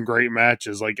put on great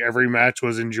matches. Like every match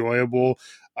was enjoyable.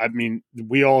 I mean,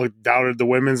 we all doubted the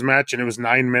women's match and it was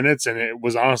 9 minutes and it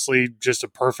was honestly just a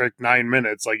perfect 9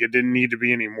 minutes. Like it didn't need to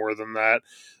be any more than that.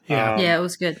 Yeah, it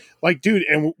was good. Like, dude,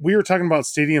 and we were talking about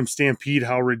Stadium Stampede,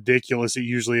 how ridiculous it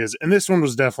usually is. And this one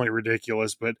was definitely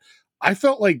ridiculous, but I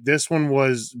felt like this one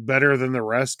was better than the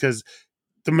rest because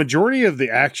the majority of the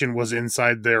action was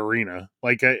inside the arena.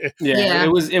 Like,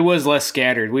 it was less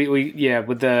scattered. We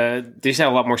they just had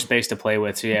a lot more space to play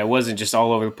with. So yeah, it wasn't just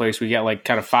all over the place. We got like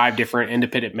kind of 5 different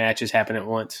independent matches happen at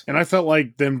once. And I felt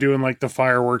like them doing like the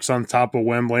fireworks on top of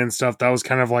Wembley and stuff. That was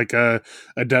kind of like a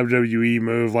WWE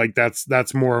move. Like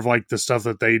that's more of like the stuff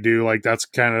that they do. Like that's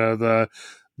kind of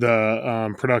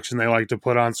the production they like to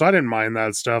put on. So I didn't mind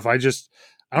that stuff. I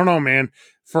don't know, man.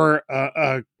 For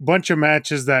a bunch of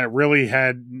matches that really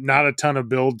had not a ton of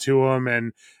build to them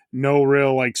and no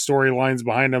real like storylines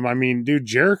behind them. I mean, dude,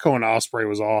 Jericho and Ospreay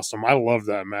was awesome. I loved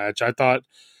that match. I thought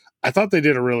they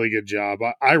did a really good job.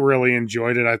 I really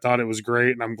enjoyed it. I thought it was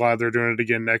great, and I'm glad they're doing it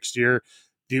again next year.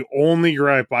 The only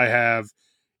gripe I have,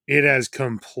 it has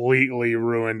completely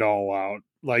ruined All Out.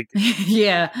 Like,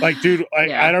 dude,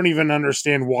 I don't even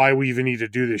understand why we even need to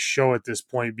do this show at this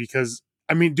point because,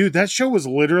 I mean, dude, that show was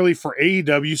literally for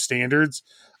AEW standards.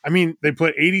 I mean, they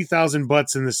put 80,000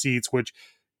 butts in the seats, which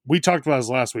we talked about this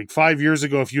last week. 5 years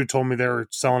ago, if you had told me they were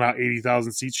selling out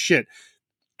 80,000 seats, shit.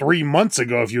 3 months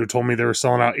ago, if you had told me they were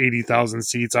selling out 80,000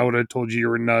 seats, I would have told you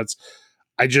were nuts.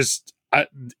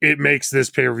 It makes this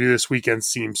pay-per-view this weekend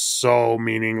seem so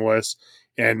meaningless.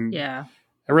 And it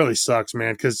really sucks,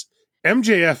 man, because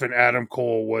MJF and Adam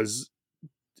Cole was,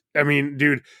 I mean,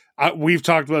 dude, we've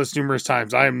talked about this numerous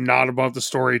times. I am not about the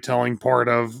storytelling part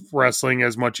of wrestling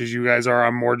as much as you guys are.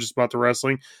 I'm more just about the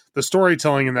wrestling. The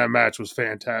storytelling in that match was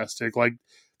fantastic. Like,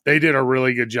 they did a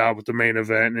really good job with the main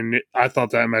event, and I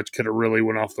thought that match could have really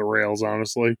went off the rails,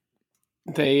 honestly.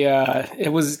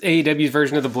 It was AEW's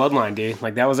version of the Bloodline, dude.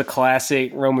 Like, that was a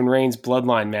classic Roman Reigns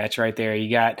Bloodline match right there. You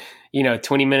got,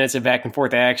 20 minutes of back and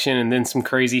forth action and then some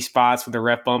crazy spots with the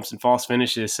ref bumps and false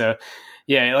finishes. So,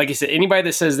 yeah, like I said, anybody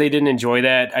that says they didn't enjoy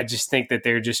that, I just think that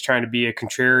they're just trying to be a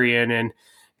contrarian and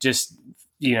just,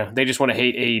 they just want to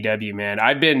hate AEW, man.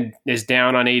 I've been as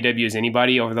down on AEW as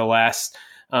anybody over the last,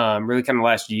 really kind of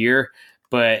last year,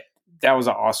 but that was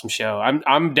an awesome show.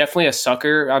 I'm definitely a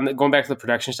sucker. Going back to the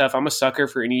production stuff, I'm a sucker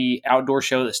for any outdoor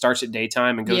show that starts at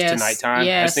daytime and goes to nighttime.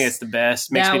 I just think it's the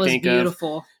best. Makes me think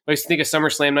beautiful. Makes me think of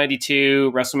SummerSlam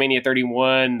 92, WrestleMania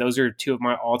 31. Those are 2 of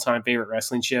my all-time favorite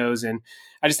wrestling shows. And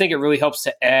I just think it really helps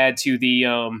to add to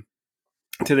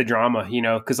the drama,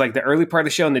 because like the early part of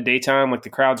the show in the daytime, like the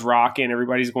crowd's rocking,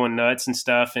 everybody's going nuts and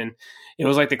stuff. And it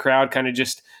was like the crowd kind of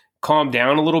just calmed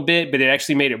down a little bit, but it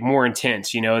actually made it more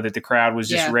intense, that the crowd was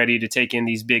just ready to take in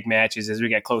these big matches as we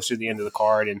got closer to the end of the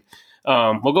card. And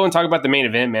we'll go and talk about the main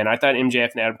event, man. I thought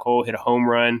MJF and Adam Cole hit a home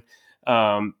run.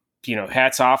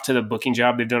 Hats off to the booking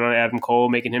job they've done on Adam Cole,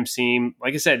 making him seem,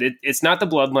 like I said, it's not the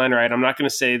Bloodline, right? I'm not going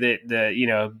to say that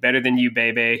the, Better Than You,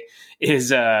 Baby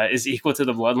is equal to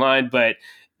the Bloodline, but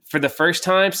for the first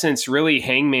time since really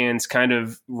Hangman's kind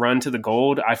of run to the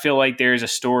gold, I feel like there's a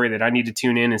story that I need to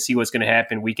tune in and see what's going to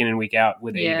happen week in and week out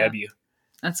with AEW.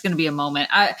 That's going to be a moment.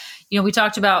 We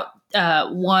talked about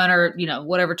one or,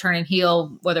 whatever turning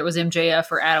heel, whether it was MJF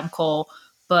or Adam Cole,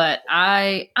 but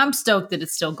I'm stoked that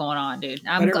it's still going on, dude.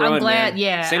 I'm glad. Man.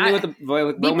 Yeah. Same thing with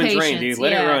Roman's reign, dude.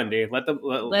 Let it run, dude.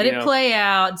 Let it play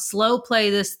out. Slow play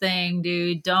this thing,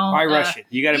 dude. Don't. Why rush it?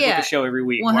 You got to book a show every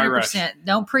week. 100%. Why rush?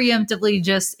 Don't preemptively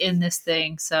just end this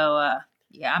thing. So,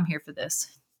 I'm here for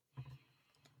this.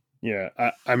 Yeah.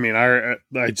 I mean, I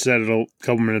said it a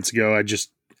couple minutes ago.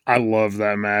 I love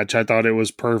that match. I thought it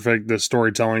was perfect. The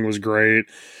storytelling was great.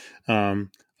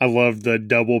 I loved the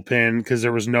double pin because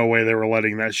there was no way they were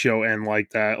letting that show end like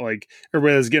that. Like,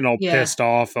 everybody was getting all pissed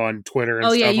off on Twitter and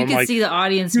stuff. You can see the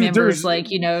audience members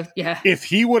If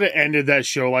he would have ended that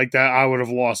show like that, I would have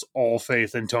lost all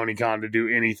faith in Tony Khan to do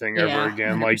anything ever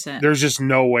again. 100%. Like, there's just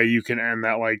no way you can end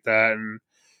that like that. And,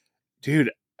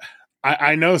 dude,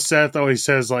 I know Seth always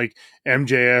says, like,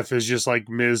 MJF is just like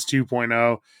Miz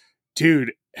 2.0.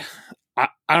 Dude,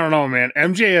 I don't know, man.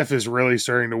 MJF is really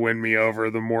starting to win me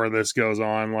over the more this goes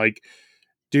on. Like,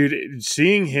 dude,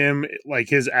 seeing him, like,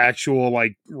 his actual,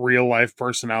 like, real life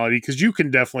personality, because you can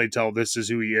definitely tell this is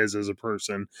who he is as a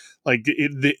person. Like,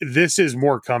 this is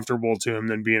more comfortable to him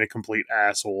than being a complete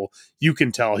asshole. You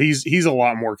can tell he's a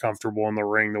lot more comfortable in the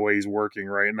ring the way he's working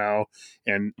right now.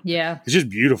 And it's just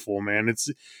beautiful, man.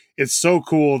 It's so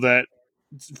cool that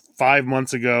 5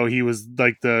 months ago he was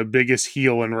like the biggest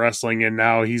heel in wrestling, and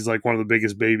now he's like one of the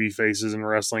biggest baby faces in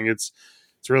wrestling. It's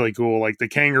really cool. Like the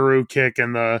kangaroo kick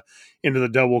and the into the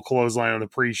double clothesline on the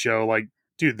pre-show, like,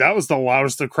 dude, that was the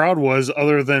loudest the crowd was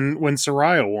other than when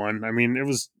Saraya won. I mean, it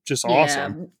was just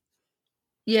awesome.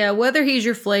 Yeah, whether he's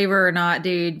your flavor or not,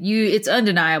 dude, it's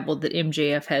undeniable that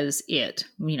MJF has it.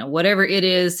 Whatever it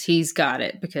is, he's got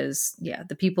it because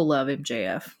the people love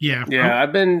MJF. Yeah.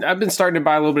 I've been starting to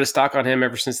buy a little bit of stock on him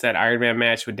ever since that Iron Man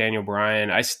match with Daniel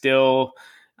Bryan.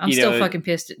 I'm still fucking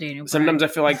pissed at Daniel Bryan. Sometimes I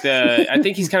feel like I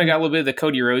think he's kind of got a little bit of the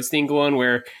Cody Rhodes thing going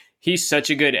where he's such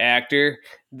a good actor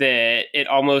that it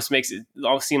almost makes it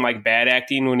all seem like bad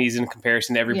acting when he's in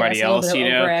comparison to everybody else,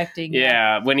 overacting,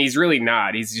 when he's really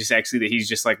not. He's just actually that he's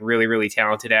just like really, really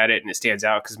talented at it, and it stands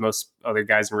out because most other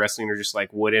guys in wrestling are just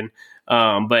like wooden.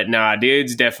 But nah,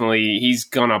 dude's definitely, he's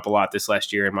gone up a lot this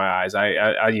last year in my eyes.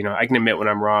 I can admit when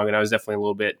I'm wrong, and I was definitely a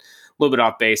little bit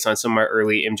off base on some of my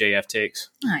early MJF takes.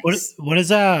 Nice. What does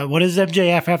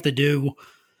MJF have to do,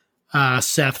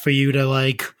 Seth, for you to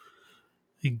like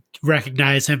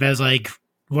recognize him as like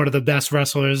one of the best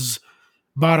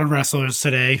modern wrestlers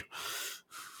today?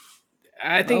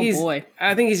 I think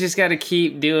he's just got to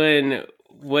keep doing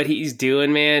what he's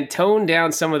doing, man. Tone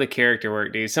down some of the character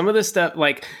work, dude. Some of the stuff,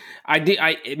 like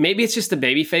maybe it's just the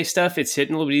babyface stuff. It's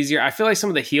hitting a little bit easier. I feel like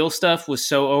some of the heel stuff was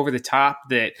so over the top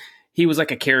that he was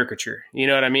like a caricature. You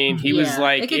know what I mean? He was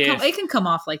like, it can come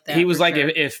off like that. He was like,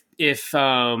 sure. if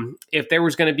there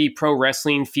was going to be pro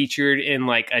wrestling featured in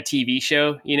like a TV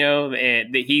show,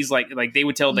 that he's like they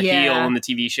would tell the heel on the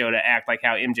TV show to act like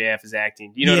how MJF is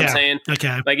acting. You know what I'm saying?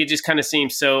 Okay. Like it just kind of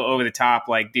seems so over the top.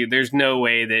 Like, dude, there's no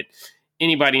way that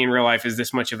anybody in real life is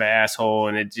this much of an asshole,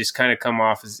 and it just kind of come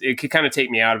off as, it could kind of take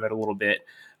me out of it a little bit.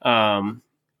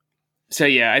 So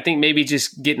yeah, I think maybe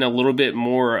just getting a little bit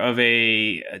more of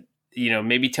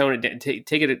maybe tone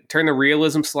it, turn the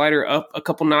realism slider up a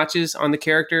couple notches on the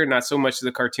character, not so much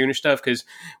the cartoonish stuff. Because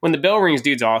when the bell rings,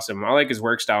 dude's awesome. I like his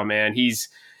work style, man. He's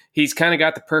kind of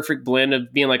got the perfect blend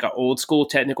of being like an old school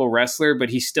technical wrestler, but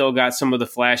he's still got some of the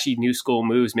flashy new school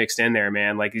moves mixed in there,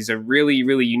 man. Like he's a really,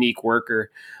 really unique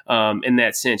worker in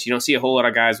that sense. You don't see a whole lot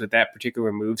of guys with that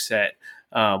particular move set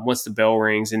once the bell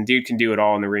rings, and dude can do it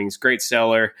all in the rings. Great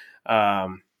seller.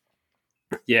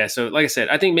 Yeah, so like I said,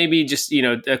 I think maybe just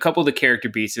a couple of the character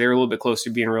beats, they're a little bit closer to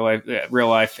being real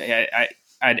life.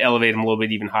 I'd elevate him a little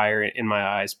bit even higher in my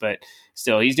eyes, but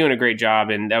still, he's doing a great job.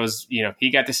 And that was, he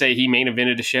got to say he main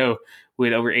evented a show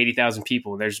with over 80,000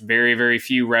 people. There's very, very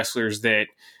few wrestlers that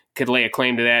could lay a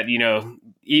claim to that.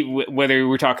 Whether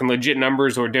we're talking legit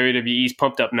numbers or WWE's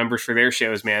pumped up numbers for their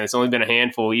shows, man, it's only been a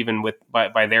handful, even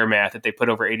by their math, that they put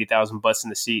over 80,000 butts in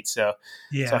the seats. So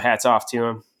hats off to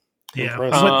him. Yeah.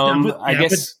 I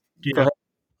guess.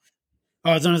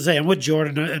 I was going to say, I'm with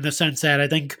Jordan in the sense that I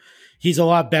think he's a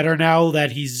lot better now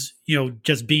that he's,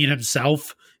 just being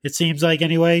himself, it seems like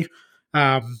anyway.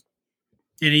 And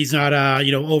he's not,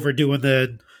 overdoing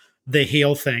the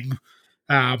heel thing.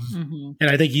 And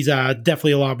I think he's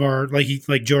definitely a lot more,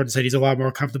 like Jordan said, he's a lot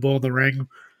more comfortable in the ring.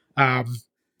 And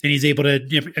he's able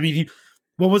to,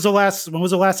 when was the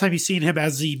last time you seen him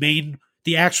as the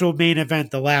actual main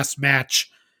event, the last match?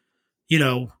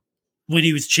 When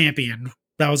he was champion,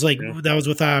 that was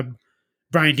with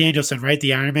Bryan Danielson, right?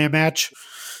 The Iron Man match.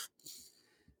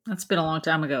 That's been a long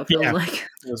time ago. It feels like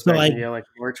it was back like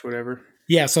March, whatever.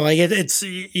 Yeah, so like it's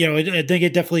I think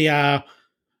it definitely I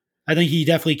think he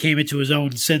definitely came into his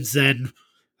own since then.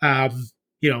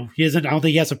 He isn't. I don't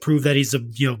think he has to prove that he's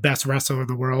the best wrestler in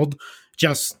the world.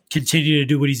 Just continue to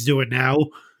do what he's doing now,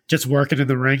 just working in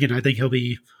the ring, and I think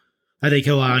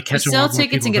he'll catch sell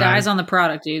tickets and get eyes on the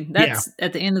product, dude. That's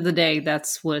at the end of the day,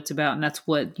 that's what it's about, and that's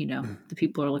what the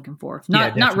people are looking for.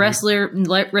 Not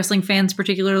wrestling fans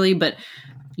particularly, but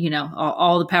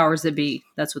all the powers that be.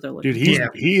 That's what they're looking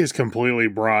for. He has completely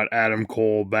brought Adam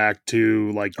Cole back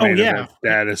to like main event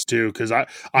status too. Because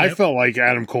I felt like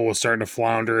Adam Cole was starting to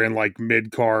flounder in like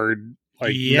mid card,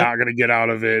 not going to get out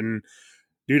of it. And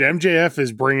dude, MJF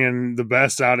is bringing the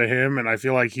best out of him, and I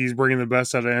feel like he's bringing the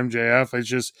best out of MJF. It's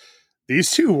just,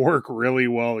 these two work really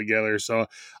well together. So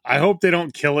I hope they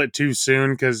don't kill it too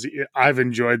soon, because I've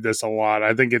enjoyed this a lot.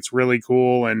 I think it's really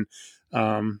cool, and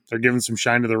they're giving some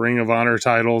shine to the Ring of Honor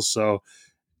titles. So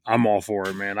I'm all for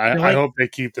it, man. I hope they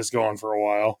keep this going for a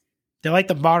while. They're like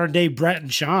the modern day Brett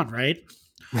and Sean, right?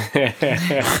 I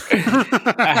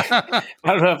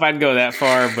don't know if I'd go that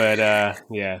far, but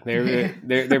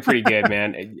they're pretty good,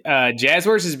 man.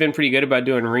 Jazzworks has been pretty good about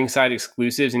doing ringside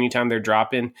exclusives anytime they're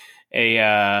dropping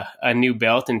a new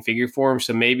belt in figure form.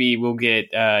 So maybe we'll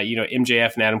get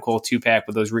MJF and Adam Cole 2-pack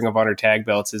with those Ring of Honor tag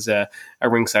belts as a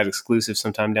ringside exclusive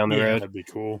sometime down the road. That'd be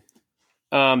cool.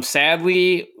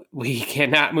 Sadly, we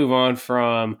cannot move on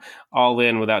from All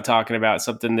In without talking about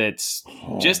something that's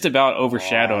just about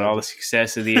overshadowed all the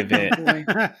success of the event.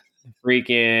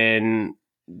 Freaking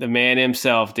the man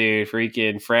himself, dude.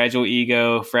 Freaking fragile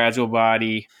ego, fragile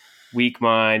body, weak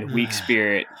mind, weak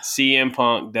spirit. CM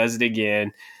Punk does it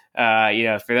again.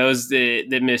 For those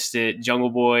that missed it,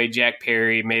 Jungle Boy Jack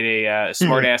Perry made a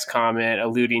smart ass comment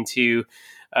alluding to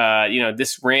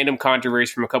this random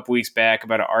controversy from a couple weeks back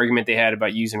about an argument they had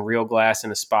about using real glass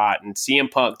in a spot. And CM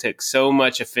Punk took so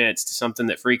much offense to something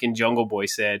that freaking Jungle Boy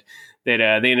said that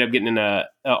they ended up getting in a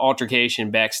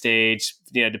altercation backstage.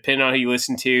 Depending on who you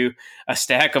listen to, a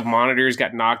stack of monitors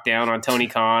got knocked down on Tony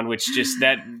Khan, which just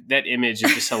that image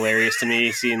is just hilarious to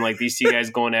me. Seeing like these two guys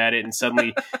going at it, and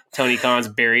suddenly Tony Khan's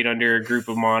buried under a group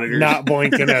of monitors, not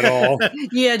blinking at all.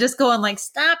 Yeah, just going like,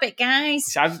 "Stop it,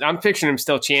 guys!" I'm picturing him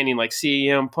still chanting like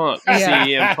CM Punk,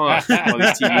 CM Punk. While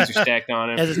these TVs are stacked on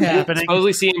him. As it's happening.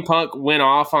 Supposedly CM Punk went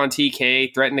off on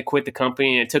TK, threatened to quit the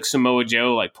company, and it took Samoa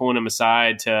Joe like pulling him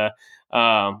aside to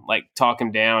like talk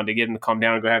him down, to get him to calm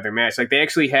down and go have their match. Like they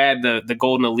actually had the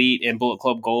Golden Elite and Bullet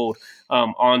Club Gold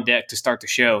on deck to start the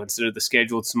show instead of the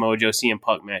scheduled Samoa Joe CM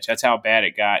Punk match. That's how bad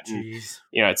it got. And,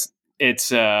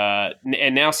 it's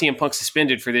and now CM Punk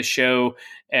suspended for this show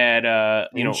at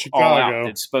Chicago. All Out.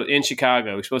 It's in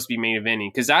Chicago. It's supposed to be main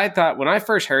eventing. Because I thought when I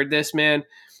first heard this, man,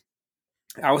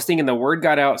 I was thinking the word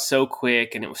got out so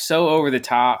quick and it was so over the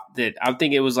top that I'm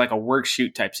thinking it was like a work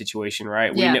shoot type situation,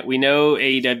 right? Yeah. We know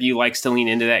AEW likes to lean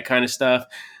into that kind of stuff.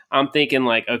 I'm thinking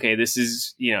like, okay, this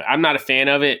is, I'm not a fan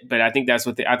of it, but I think that's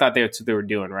what I thought that's what they were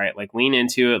doing, right? Like lean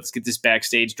into it. Let's get this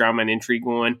backstage drama and intrigue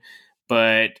going.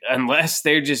 But unless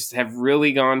they just have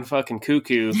really gone fucking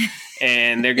cuckoo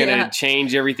and they're going to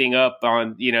change everything up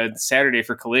on, Saturday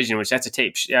for Collision, which that's a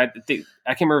tape. I can't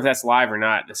remember if that's live or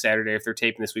not the Saturday if they're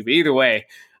taping this week. But either way,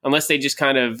 unless they just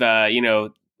kind of,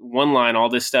 one line all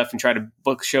this stuff and try to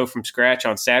book a show from scratch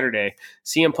on Saturday,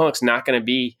 CM Punk's not going to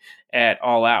be at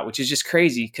All Out, which is just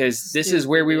crazy because this is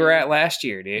where we were at last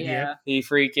year, dude. Yeah.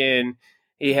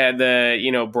 He had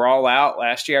the, Brawl Out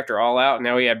last year after All Out. And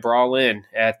now he had Brawl In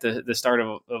at the start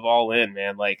of All In,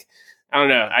 man. Like, I don't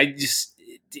know.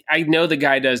 I know the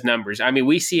guy does numbers. I mean,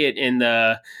 we see it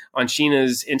on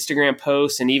Sheena's Instagram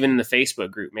posts and even in the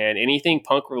Facebook group, man. Anything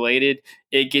Punk related,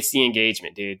 it gets the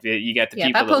engagement, dude. You got the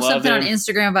people that love him. If I post something on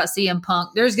Instagram about CM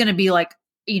Punk, there's going to be like,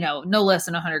 no less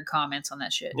than 100 comments on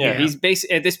that shit. Yeah, he's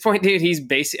basic at this point, dude. He's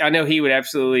basic. I know he would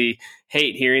absolutely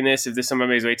hate hearing this if this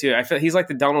somebody's way too. I feel he's like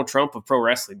the Donald Trump of pro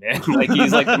wrestling, man. Like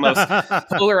he's like the most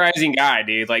polarizing guy,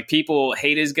 dude. Like people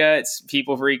hate his guts,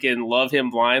 people freaking love him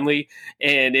blindly,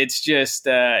 and it's just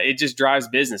it just drives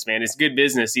business, man. It's good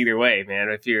business either way, man.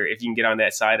 If you can get on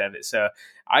that side of it, so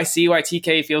I see why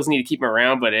TK feels the need to keep him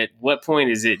around, but at what point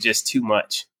is it just too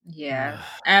much? Yeah,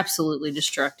 absolutely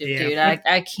destructive, dude. I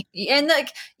can't, and like,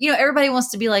 everybody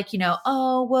wants to be like,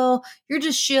 oh, well, you're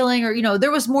just shilling, or, there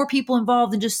was more people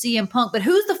involved than just CM Punk, but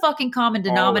who's the fucking common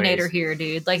denominator here,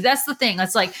 dude? Like, that's the thing.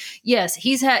 That's like, yes,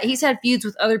 he's had feuds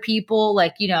with other people,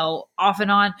 like, off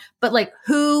and on, but like,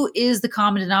 who is the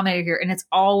common denominator here? And it's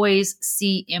always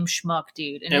CM Schmuck,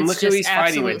 dude. And look who he's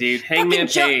fighting with, dude. Hangman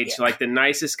Page, like the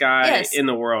nicest guy in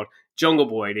the world. Jungle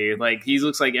Boy, dude. Like he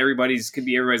looks like could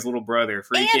be everybody's little brother.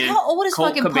 Freaking and how old is Colt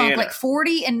fucking Cabana. Punk? Like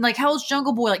 40, and like how old's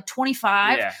Jungle Boy? Like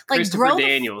 25. Yeah, like Christopher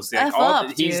Daniels.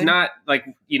 Like, he's dude. not like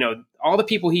all the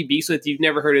people he beefs with. You've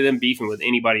never heard of them beefing with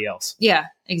anybody else. Yeah,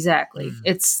 exactly.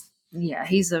 He's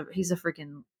a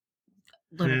freaking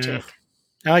lunatic.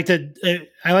 I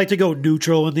like to go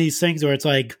neutral in these things where it's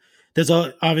like there's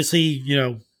obviously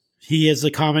he is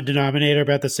the common denominator,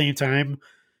 but at the same time,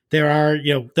 there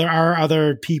are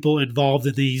other people involved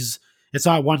in these. It's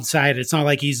not one sided. It's not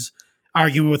like he's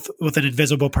arguing with an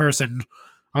invisible person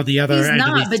on the other end. He's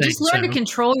not, but just learn to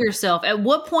control yourself. At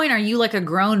what point are you like a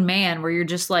grown man where you're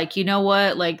just like, you know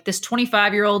what? Like this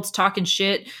 25-year-old's talking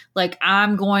shit. Like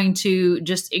I'm going to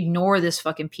just ignore this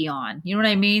fucking peon. You know what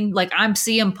I mean? Like I'm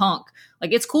CM Punk.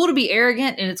 Like it's cool to be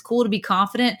arrogant and it's cool to be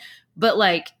confident, but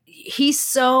like he's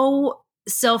so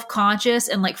self-conscious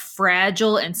and like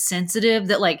fragile and sensitive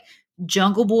that like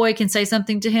Jungle Boy can say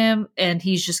something to him and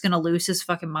he's just going to lose his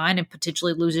fucking mind and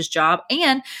potentially lose his job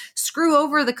and screw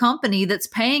over the company that's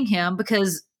paying him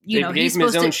because he's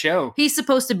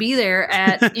supposed to be there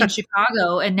in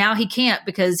Chicago and now he can't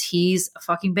because he's a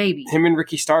fucking baby. Him and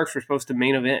Ricky Starks were supposed to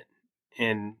main event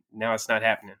and now it's not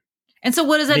happening. And so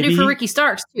what does that do for Ricky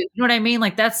Starks too? You know what I mean?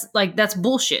 Like that's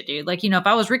bullshit, dude. Like, if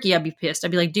I was Ricky, I'd be pissed. I'd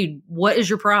be like, dude, what is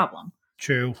your problem?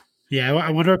 True. Yeah,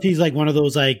 I wonder if he's like one of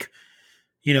those like,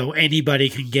 anybody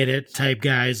can get it type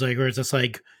guys, like, or it's just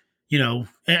like,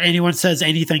 anyone says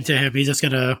anything to him, he's just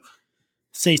gonna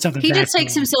say something. He just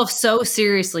takes himself so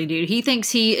seriously, dude. He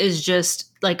thinks he is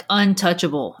just like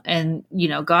untouchable, and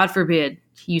God forbid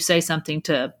you say something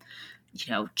to,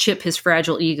 chip his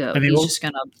fragile ego. I mean, he's just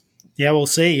gonna. Yeah, we'll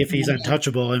see if he's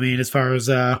untouchable. I mean, as far as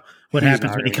what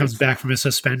happens when he comes back from his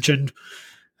suspension.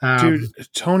 Dude,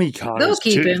 Tony Khan is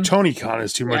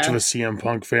too much of a CM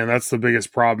Punk fan. That's the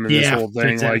biggest problem in this whole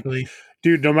thing. Exactly. Like,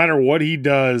 dude, no matter what he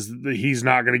does, he's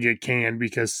not going to get canned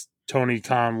because Tony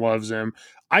Khan loves him.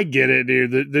 I get it,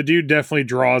 dude. The dude definitely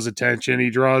draws attention. He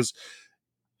draws.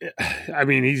 I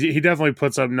mean, he definitely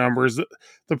puts up numbers.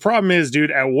 The problem is, dude,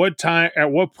 at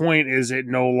what point is it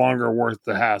no longer worth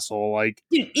the hassle? Like,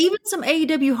 dude, even some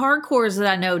AEW hardcores that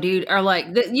I know, dude, are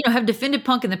like, have defended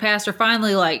Punk in the past are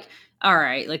finally like, all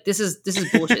right, like this is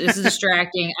bullshit. This is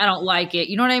distracting. I don't like it.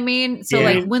 You know what I mean? So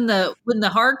like when the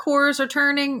hardcores are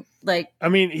turning, like, I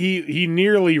mean, he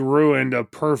nearly ruined a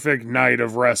perfect night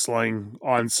of wrestling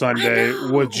on Sunday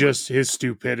with just his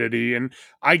stupidity. And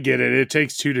I get it. It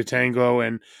takes two to tango.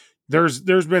 And there's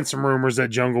been some rumors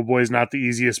that Jungle Boy's not the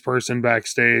easiest person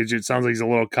backstage. It sounds like he's a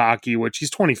little cocky, which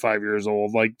he's 25 years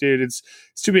old. Like, dude, it's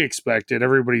to be expected.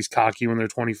 Everybody's cocky when they're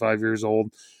 25 years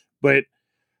old. But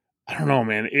I don't know,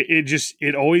 man.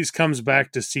 It always comes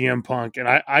back to CM Punk. And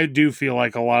I do feel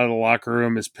like a lot of the locker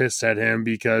room is pissed at him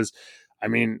because, I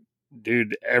mean,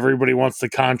 dude, everybody wants the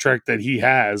contract that he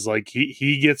has. Like,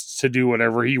 he gets to do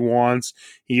whatever he wants.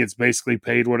 He gets basically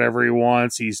paid whatever he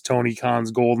wants. He's Tony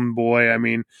Khan's golden boy. I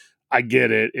mean, I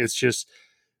get it. It's just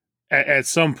at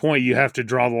some point you have to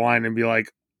draw the line and be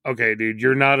like, okay, dude,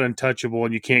 you're not untouchable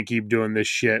and you can't keep doing this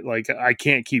shit. Like, I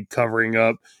can't keep covering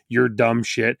up your dumb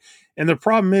shit. And the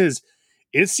problem is,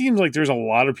 it seems like there's a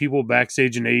lot of people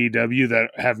backstage in AEW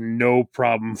that have no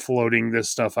problem floating this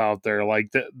stuff out there.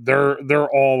 Like, they're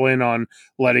all in on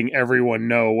letting everyone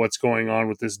know what's going on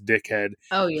with this dickhead.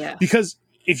 Oh yeah, because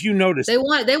if you notice, they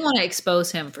want to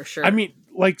expose him for sure. I mean,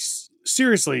 like,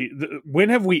 seriously, when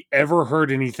have we ever heard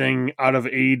anything out of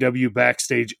AEW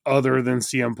backstage other than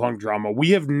CM Punk drama?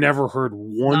 We have never heard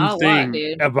one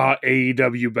thing about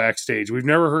AEW backstage. We've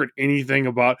never heard anything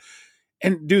about.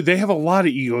 And dude, they have a lot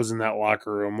of egos in that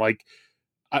locker room. Like,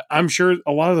 I'm sure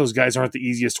a lot of those guys aren't the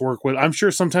easiest to work with. I'm sure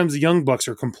sometimes the Young Bucks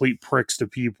are complete pricks to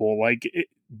people. Like,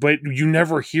 but you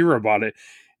never hear about it.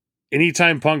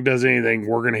 Anytime Punk does anything,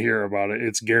 we're going to hear about it.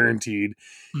 It's guaranteed.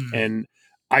 And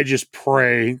I just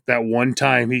pray that one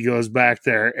time he goes back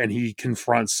there and he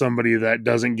confronts somebody that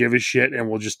doesn't give a shit and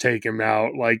will just take him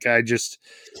out. Like, I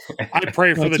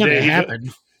pray for the day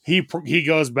he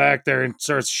goes back there and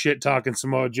starts shit talking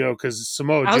Samoa Joe because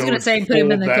Samoa Joe. I was going to say put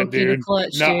him in the coquina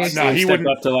clutch. No, he wouldn't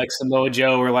up to like Samoa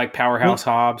Joe or like Powerhouse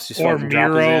Hobbs just or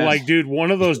Miro. Like, dude,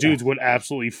 one of those dudes would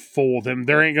absolutely fold him.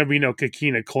 There ain't going to be no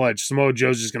coquina clutch. Samoa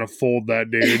Joe's just going to fold that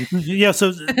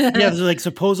dude. Like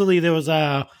supposedly there was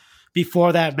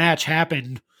before that match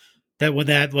happened, that when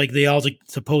that like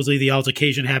supposedly the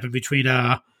altercation happened between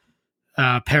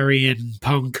Perry and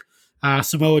Punk.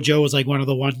 Samoa Joe was like one of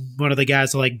the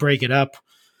guys to like break it up.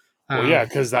 Well, yeah,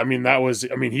 because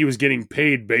he was getting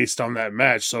paid based on that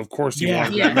match, so of course he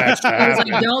wanted that match to happen.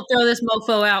 Like, don't throw this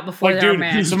mofo out before our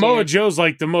match. Samoa Joe's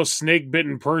like the most snake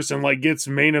bitten person. Like, gets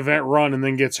main event run and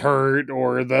then gets hurt,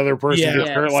 or the other person gets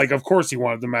hurt. Like, of course he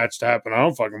wanted the match to happen. I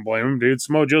don't fucking blame him, dude.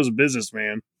 Samoa Joe's a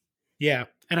businessman. Yeah,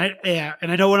 and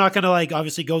I know we're not going to like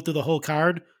obviously go through the whole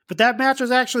card, but that match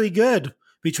was actually good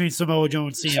between Samoa Joe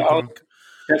and CM Punk.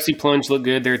 Pepsi Plunge looked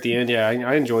good there at the end. Yeah,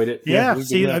 I enjoyed it. Yeah,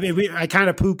 I kind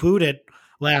of poo-pooed it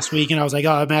last week, and I was like,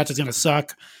 oh, that match is going to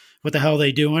suck. What the hell are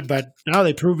they doing? But no,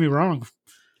 they proved me wrong.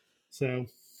 So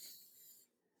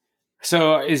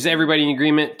is everybody in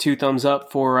agreement? 2 thumbs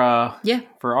up for All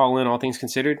In, All Things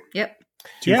Considered? Yep.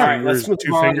 Two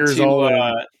fingers all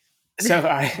in. So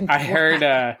I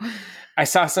heard... I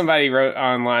saw somebody wrote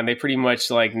online, they pretty much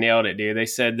like nailed it, dude. They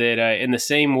said that in the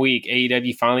same week,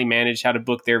 AEW finally managed how to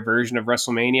book their version of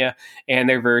WrestleMania and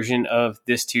their version of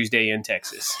This Tuesday in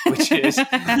Texas, which is what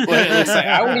it looks like.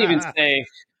 I wouldn't even say,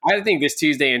 I think This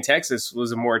Tuesday in Texas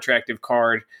was a more attractive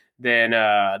card than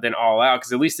All Out,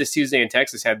 because at least This Tuesday in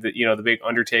Texas had the big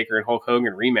Undertaker and Hulk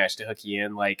Hogan rematch to hook you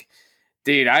in. Like,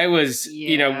 dude, I was,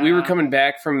 we were coming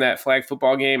back from that flag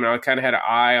football game, and I kind of had an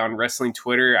eye on wrestling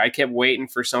Twitter. I kept waiting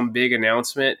for some big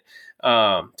announcement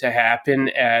to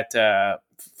happen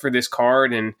for this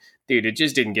card, and dude, it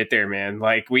just didn't get there, man.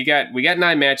 Like, we got 9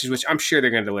 matches, which I'm sure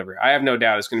they're going to deliver. I have no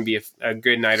doubt it's going to be a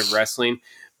good night of wrestling,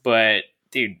 but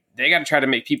dude, they got to try to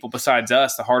make people besides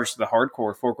us, the hardest of the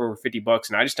hardcore, fork over $50,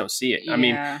 and I just don't see it. I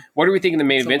mean, what are we thinking the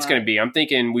main event's going to be? I'm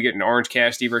thinking we get an Orange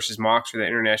Cassidy versus Mox for the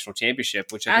international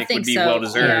championship, which I think would be well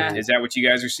deserved. Yeah. Is that what you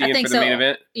guys are seeing for the main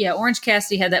event? Yeah, Orange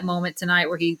Cassidy had that moment tonight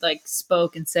where he like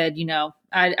spoke and said,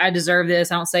 I deserve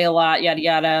this. I don't say a lot, yada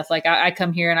yada. Like, I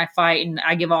come here and I fight and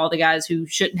I give all the guys who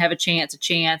shouldn't have a chance,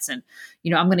 and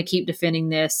I'm going to keep defending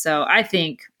this. So I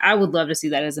think I would love to see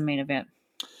that as a main event.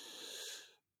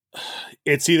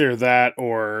 It's either that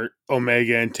or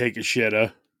Omega and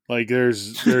Takeshita. Like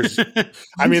there's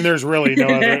I mean there's really no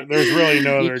other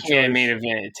You can't choice. main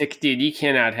event. Dude, you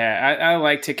cannot have I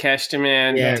like Takeshita,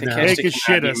 man. Yeah, Takeshita Take a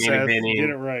shit, cannot be main Seth. eventing. Get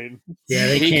it right. Yeah,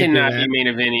 they He can't cannot do be that. main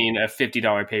eventing a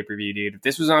 $50 pay-per-view, dude. If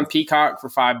this was on Peacock for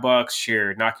 $5,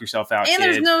 sure, knock yourself out, And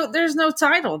kid. there's no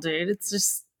title, dude. It's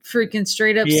just freaking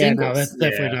straight up Yeah, singles. no, that's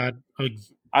definitely not.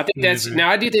 I think that's now.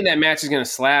 I do think that match is going to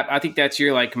slap. I think that's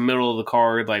your like middle of the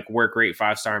card, like work rate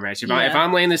 5-star match. If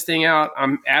I'm laying this thing out,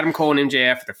 I'm Adam Cole and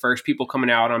MJF, the first people coming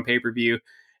out on pay per view,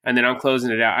 and then I'm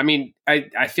closing it out. I mean,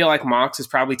 I feel like Mox is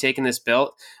probably taking this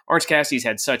belt. Orange Cassidy's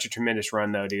had such a tremendous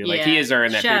run, though, dude. Like he has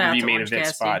earned that pay per view main event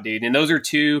spot, dude. And those are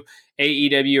two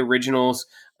AEW originals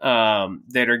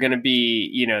that are going to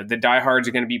be, the diehards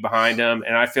are going to be behind them,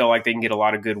 and I feel like they can get a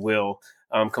lot of goodwill.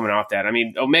 Coming off that, I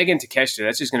mean, Omega and Takeshita,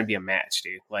 that's just going to be a match,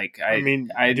 dude. Like, which I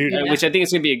think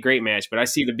it's going to be a great match. But I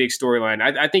see the big storyline.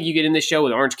 I think you get in this show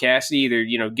with Orange Cassidy, either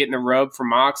getting the rub from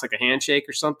Mox, like a handshake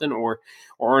or something, or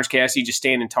Orange Cassidy just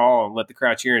standing tall and let the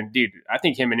crowd cheer. And dude, I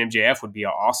think him and MJF would be an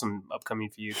awesome upcoming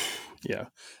feud. Yeah,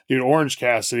 dude, Orange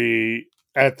Cassidy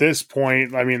at this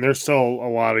point, I mean, there's still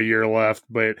a lot of year left,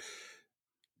 but.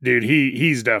 Dude,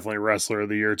 he's definitely wrestler of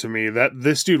the year to me. That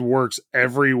this dude works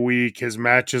every week. His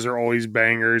matches are always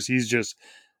bangers. He's just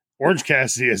Orange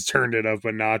Cassidy has turned it up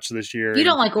a notch this year. If you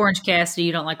don't like Orange Cassidy,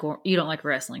 you don't like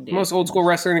wrestling, dude. Most old school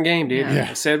wrestler in the game, dude. Yeah.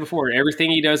 I said before,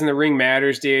 everything he does in the ring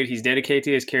matters, dude. He's dedicated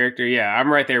to his character. Yeah,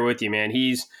 I'm right there with you, man.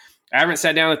 I haven't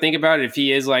sat down to think about it if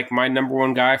he is like my number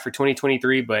one guy for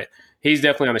 2023, but he's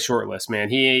definitely on the short list, man.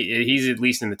 He's at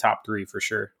least in the top 3 for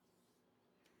sure.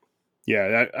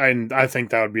 Yeah, I think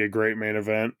that would be a great main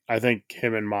event. I think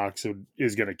him and Mox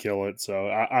is going to kill it, so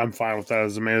I'm fine with that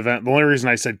as a main event. The only reason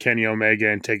I said Kenny Omega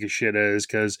and Take a Shit is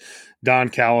because Don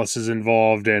Callis is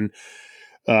involved, and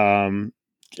I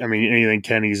mean anything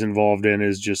Kenny's involved in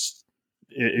is just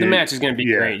the match is going to be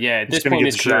great. Yeah, at this point in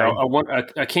his career,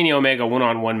 a Kenny Omega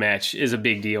one-on-one match is a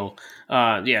big deal. So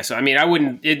I mean,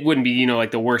 it wouldn't be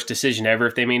like the worst decision ever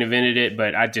if they main evented it,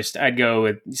 but I'd go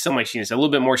with something like Sheena said, a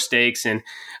little bit more stakes, and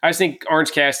I just think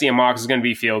Orange Cassidy and Mox is going to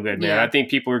be feel good, man. Yeah. I think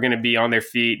people are going to be on their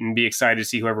feet and be excited to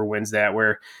see whoever wins that.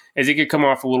 Whereas it could come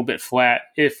off a little bit flat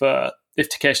if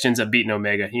Takeshi ends up beating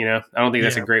Omega. I don't think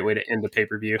that's a great way to end the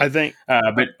pay-per-view. I think,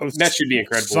 but that should be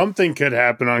incredible. Something could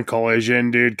happen on Collision,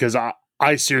 dude, because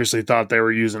I seriously thought they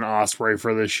were using Ospreay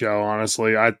for this show,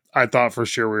 honestly. I thought for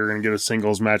sure we were going to get a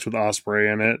singles match with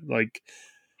Ospreay in it. Like,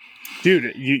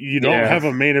 dude, you don't have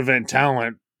a main event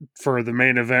talent for the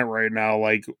main event right now.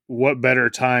 Like, what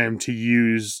better time to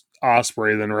use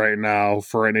Ospreay than right now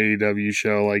for an AEW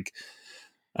show? Like,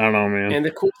 I don't know, man. And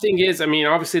the cool thing is, I mean,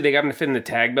 obviously they got him to fit in the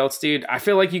tag belts, dude. I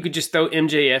feel like you could just throw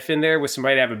MJF in there with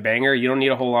somebody to have a banger. You don't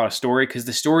need a whole lot of story because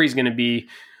the story is going to be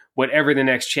whatever the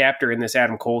next chapter in this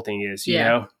Adam Cole thing is, you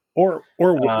know? Or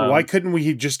why couldn't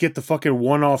we just get the fucking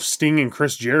one-off Sting and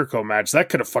Chris Jericho match? That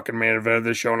could have fucking main evented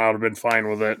this show and I would have been fine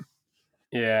with it.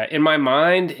 Yeah, in my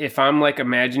mind, if I'm like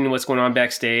imagining what's going on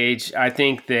backstage, I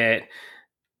think that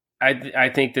the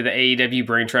AEW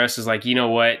brain trust is like, you know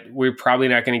what? We're probably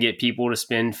not going to get people to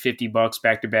spend $50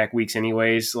 back-to-back weeks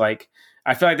anyways. Like,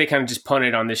 I feel like they kind of just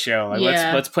punted on this show. Like,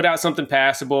 let's put out something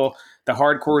passable. The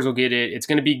hardcores will get it. It's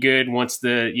going to be good once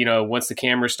the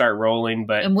cameras start rolling.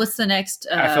 But and what's the next?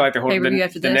 I feel like they're holding the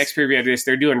next pay-per-view after this.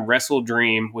 They're doing Wrestle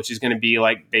Dream, which is going to be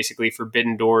like basically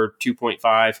Forbidden Door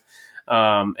 2.5,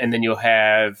 and then you'll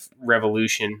have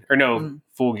Revolution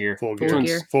Full Gear.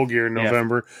 Full Gear in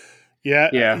November.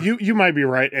 Yeah. You might be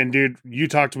right. And dude, you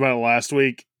talked about it last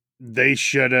week. They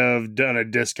should have done a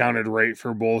discounted rate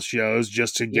for both shows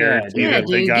just to guarantee that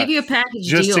they got give you a package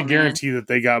just deal, to guarantee that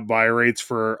they got buy rates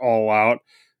for All Out.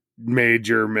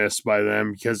 Major miss by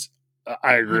them because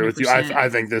I agree 100%. With you. I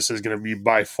think this is going to be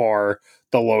by far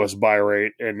the lowest buy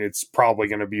rate, and it's probably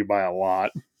going to be by a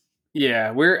lot. Yeah,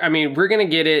 we're going to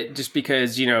get it just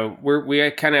because, we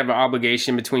kind of have an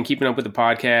obligation between keeping up with the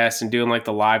podcast and doing like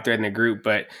the live thread in the group.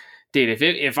 But dude,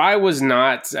 if I was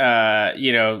not,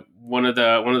 one of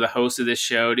the hosts of this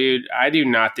show, dude, I do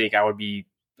not think I would be.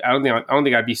 I don't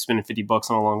think I'd be spending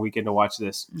 $50 on a long weekend to watch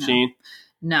this. No. Sheen,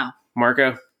 no,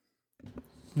 Marco,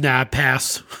 nah,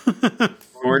 pass.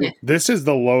 Gordon, this is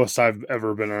the lowest I've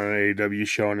ever been on an AEW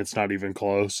show, and it's not even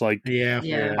close. Like,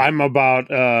 yeah. I'm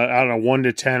about I don't know 1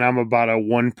 to 10. I'm about a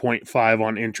 1.5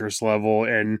 on interest level,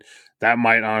 and that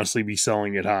might honestly be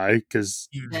selling it high because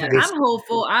I'm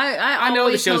hopeful. I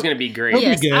know the show's going to be great.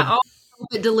 Yes, I always hope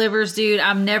it delivers, dude.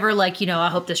 I'm never like, I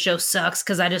hope the show sucks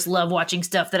because I just love watching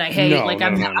stuff that I hate. I'm not like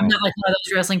one of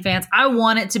those wrestling fans. I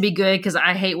want it to be good because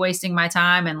I hate wasting my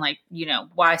time and like,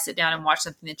 why sit down and watch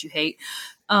something that you hate?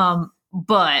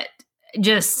 But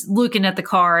just looking at the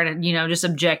card and, just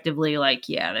objectively, like,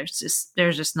 yeah, there's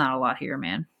just not a lot here,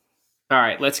 man. All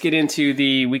right, let's get into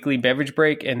the weekly beverage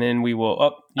break, and then we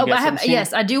will.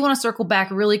 I do want to circle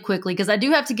back really quickly because I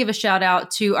do have to give a shout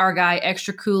out to our guy,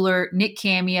 Extra Cooler, Nick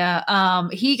Camia.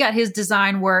 He got his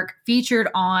design work featured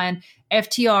on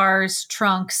FTR's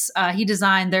trunks. He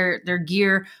designed their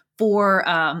gear for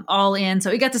All In.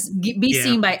 So he got to be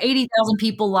seen by 80,000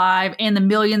 people live and the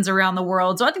millions around the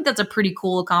world. So I think that's a pretty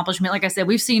cool accomplishment. Like I said,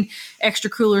 we've seen Extra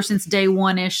Cooler since day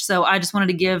one-ish. So I just wanted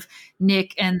to give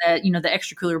Nick and the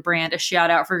Extra Cooler brand a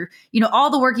shout out for, all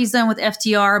the work he's done with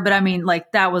FTR. But I mean,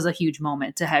 like, that was a huge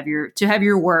moment to have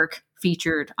your work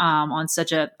featured on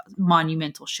such a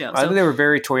monumental show. I think they were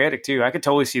very toyetic too. I could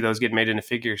totally see those getting made into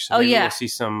figures. So we'll see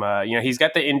some, he's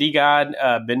got the Indie God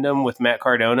Bindum with Matt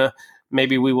Cardona.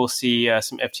 Maybe we will see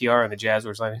some FTR on the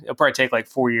Jazzwares line. It'll probably take like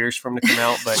 4 years for them to come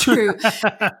out, but true.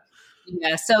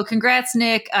 Yeah. So congrats,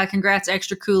 Nick. Congrats,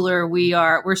 Extra Cooler.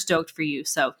 We're stoked for you.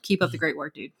 So keep up the great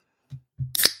work, dude.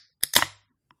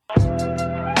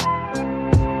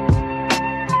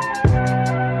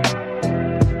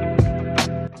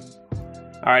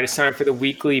 All right, it's time for the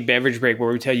weekly beverage break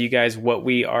where we tell you guys what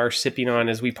we are sipping on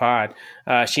as we pod.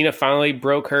 Sheena finally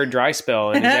broke her dry spell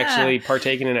and is actually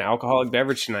partaking in an alcoholic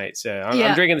beverage tonight. So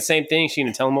I'm drinking the same thing.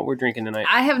 Sheena, tell them what we're drinking tonight.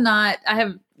 I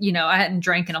hadn't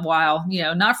drank in a while,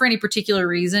 not for any particular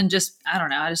reason. Just, I don't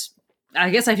know. I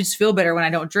guess I just feel better when I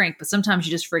don't drink, but sometimes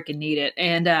you just freaking need it.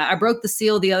 And I broke the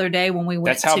seal the other day when we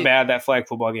went. That's how bad that flag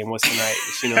football game was tonight.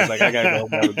 She was like, I gotta go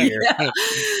grab a beer.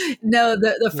 No,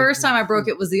 the first time I broke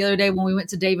it was the other day when we went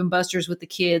to Dave and Buster's with the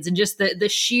kids, and just the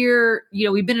sheer,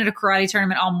 we've been at a karate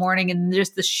tournament all morning, and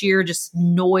just the sheer just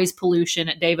noise pollution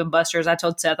at Dave and Buster's. I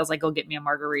told Seth, I was like, go get me a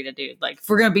margarita, dude. Like, if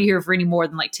we're gonna be here for any more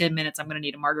than like 10 minutes, I'm gonna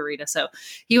need a margarita. So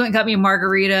he went and got me a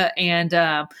margarita, and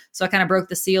so I kind of broke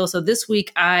the seal. So this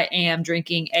week I am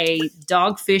drinking a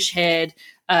Dogfish Head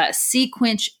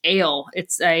Sequence Ale.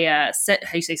 It's a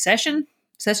session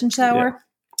sour.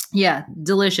 Yeah,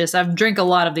 delicious. I've drank a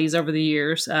lot of these over the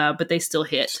years, but they still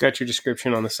hit. It's got your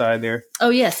description on the side there. Oh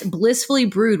yes, blissfully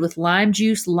brewed with lime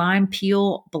juice, lime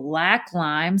peel, black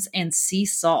limes, and sea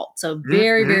salt. So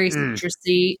very very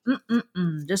citrusy.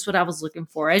 Just what I was looking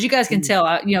for. As you guys can tell,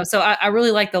 I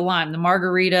really like the lime, the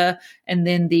margarita, and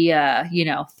then the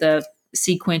the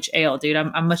Sequence Ale, dude.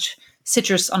 I'm much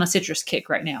on a citrus kick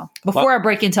right now before I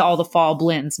break into all the fall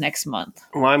blends next month.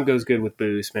 Lime goes good with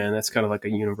booze, man. That's kind of like a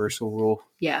universal rule.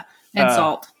 Yeah. And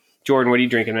salt. Jordan, what are you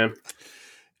drinking, man?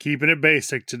 Keeping it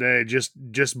basic today.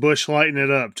 Just bush lighting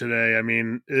it up today. I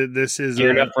mean, this is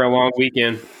gearing up for a long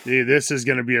weekend. Dude, this is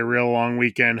going to be a real long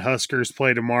weekend. Huskers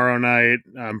play tomorrow night.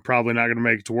 I'm probably not going to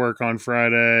make it to work on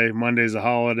Friday. Monday's a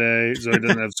holiday. Zoe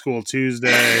doesn't have school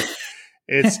Tuesday.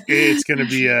 It's going to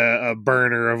be a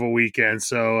burner of a weekend.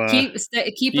 So keep.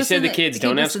 You said the kids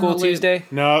don't have school Tuesday?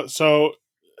 No. So,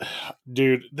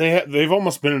 dude, they've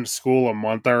almost been in school a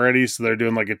month already. So they're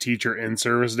doing like a teacher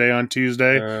in-service day on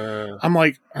Tuesday. I'm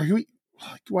like, are you?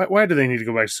 Why do they need to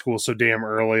go back to school so damn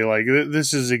early? Like,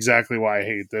 this is exactly why I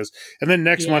hate this. And then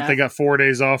next month they got 4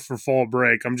 days off for fall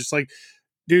break. I'm just like,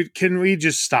 dude, can we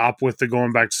just stop with the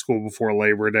going back to school before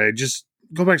Labor Day? Just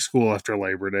go back to school after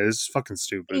Labor Day. This is fucking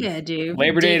stupid. Yeah, dude.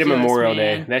 Labor Day to Memorial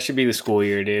Day. That should be the school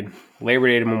year, dude. Labor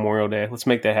Day to Memorial Day. Let's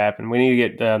make that happen. We need to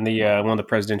get one of the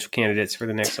presidential candidates for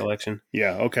the next election.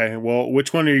 Yeah, okay. Well,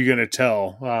 which one are you going to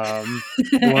tell?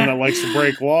 The one that likes to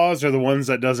break laws or the ones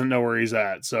that doesn't know where he's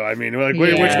at? So, I mean, like,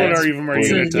 which one are you going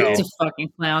to tell? It's a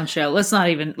fucking clown show. Let's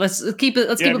keep it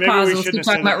positive. Let's keep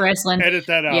talking about wrestling. Edit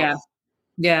that out.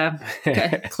 Yeah.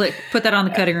 Put that on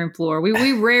the cutting room floor.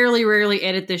 We rarely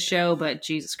edit this show, but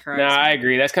Jesus Christ. No, I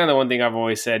agree. That's kind of the one thing I've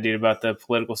always said, dude, about the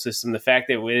political system. The fact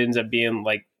that it ends up being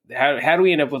like, how do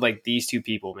we end up with like these two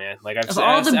people, man? Like I've said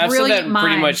that in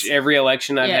pretty much every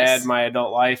election I've had in my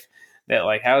adult life. That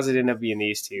like, how does it end up being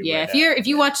these two? Yeah, but, if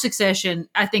you watch Succession,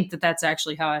 I think that's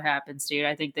actually how it happens, dude.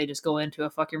 I think they just go into a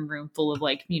fucking room full of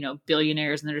like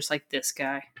billionaires, and they're just like, this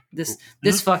guy, this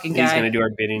fucking guy. He's gonna do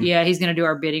our bidding. Yeah, he's gonna do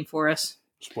our bidding for us.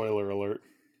 Spoiler alert.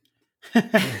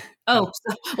 Well,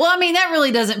 I mean, that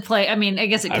really doesn't play. I mean, I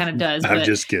guess it kind of does. I'm but,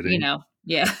 just kidding.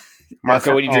 Yeah.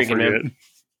 Marco, what are you drinking, man?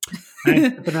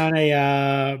 I'm sipping on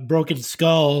a Broken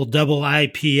Skull double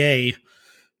IPA.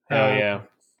 Oh yeah.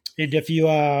 And if you,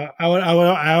 I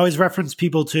always reference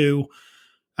people to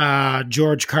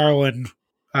George Carlin.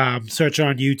 Search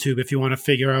on YouTube if you want to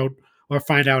figure out or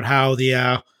find out how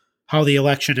the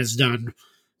election is done.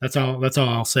 That's all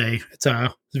I'll say. It's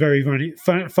a very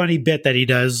funny bit that he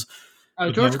does.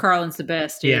 Oh, George Carlin's the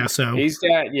best, dude. Yeah, so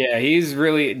he's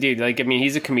really, dude, like, I mean,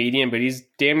 he's a comedian, but he's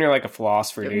damn near like a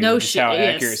philosopher, dude. No Just shit. how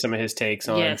accurate some of his takes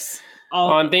on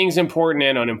on things important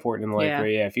and unimportant in life. Yeah.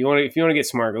 Right? Yeah. If you want to get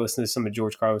smart, go listen to some of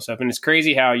George Carlin stuff. And it's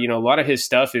crazy how, a lot of his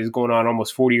stuff is going on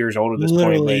almost 40 years old at this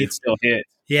point, but it still hits.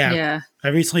 Yeah. I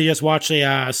recently just watched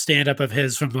a stand-up of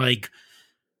his from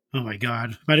oh my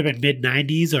God, might have been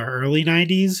mid-90s or early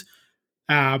 90s.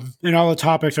 And all the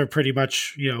topics are pretty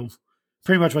much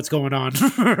what's going on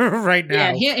right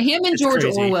now. Yeah, him and George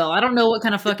crazy. Orwell. I don't know what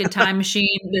kind of fucking time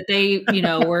machine that they,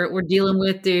 were dealing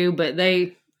with, but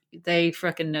they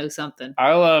fucking know something.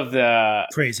 I love the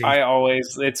crazy.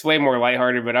 It's way more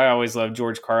lighthearted, but I always love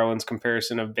George Carlin's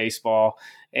comparison of baseball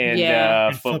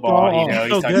and football.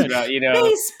 He's talking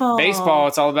about, baseball.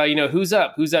 It's all about, who's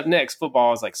up next.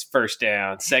 Football is like first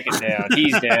down, second down,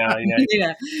 he's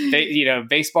down.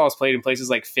 Baseball is played in places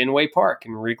like Fenway Park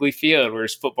and Wrigley Field,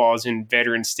 whereas football is in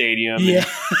Veterans Stadium, and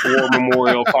War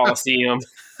Memorial Coliseum.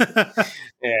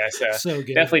 So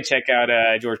definitely check out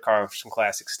George Carlin for some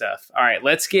classic stuff. All right,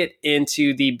 let's get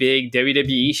into the big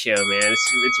WWE show, man.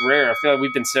 It's rare. I feel like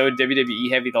we've been so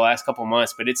WWE heavy the last couple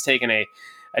months, but it's taken a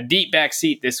deep back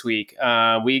seat this week.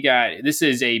 This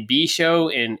is a B show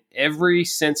in every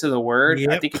sense of the word. Yep.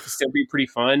 I think it can still be pretty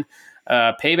fun.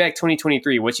 Payback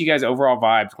 2023. What's you guys' overall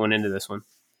vibes going into this one?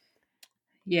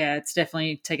 Yeah, it's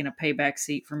definitely taking a payback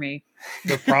seat for me.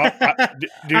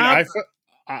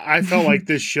 I felt like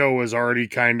this show was already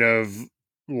kind of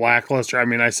lackluster. I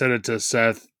mean, I said it to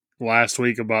Seth last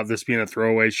week about this being a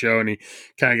throwaway show, and he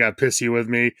kind of got pissy with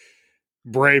me.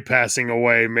 Bray passing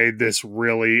away made this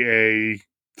really a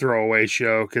throwaway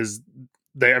show because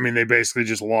they basically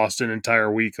just lost an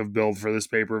entire week of build for this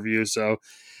pay-per-view. So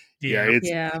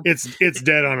it's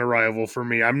dead on arrival for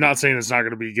me. I'm not saying it's not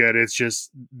going to be good. It's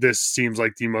just this seems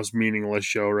like the most meaningless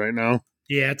show right now.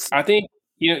 Yeah, I think.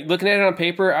 Looking at it on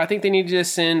paper, I think they need to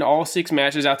just send all 6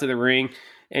 matches out to the ring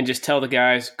and just tell the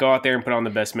guys, go out there and put on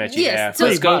the best match you have.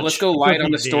 Let's go light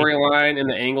on the storyline and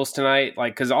the angles tonight.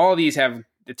 because all of these have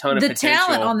a ton of potential. The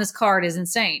talent on this card is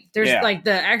insane. There's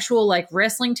the actual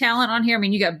wrestling talent on here. I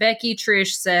mean, you got Becky,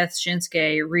 Trish, Seth,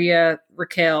 Shinsuke, Rhea,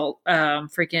 Raquel,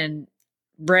 freaking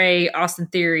Bray, Austin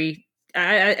Theory.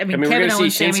 I mean Kevin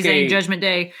Owens, Sami Zayn, Judgment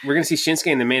Day. We're going to see Shinsuke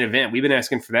in the main event. We've been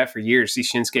asking for that for years. See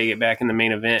Shinsuke get back in the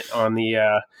main event on the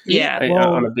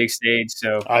on a big stage.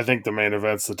 So I think the main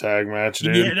event's the tag match,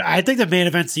 dude. Yeah, I think the main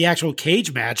event's the actual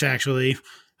cage match. Actually,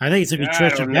 I think it's going to be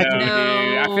Trish and Becky. Dude.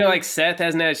 I feel like Seth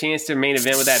hasn't had a chance to main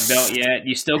event with that belt yet.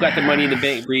 You still got the Money in the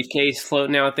Bank briefcase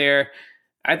floating out there.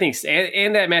 I think,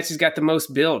 and that match has got the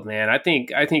most build, man. I think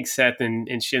Seth and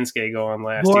Shinsuke go on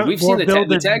last. We've seen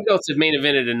the tag belts have main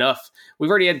evented enough. We've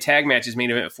already had tag matches main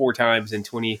event 4 times in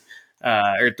 3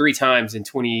 times in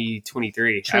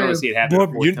 2023. True. I don't see it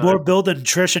happening. More build than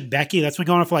Trish and Becky. That's been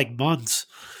going on for months.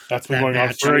 That's been going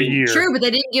on for a year. True, but they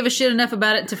didn't give a shit enough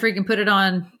about it to freaking put it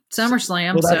on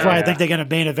SummerSlam. Well, that's why I think they're going to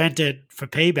main event it for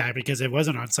Payback because it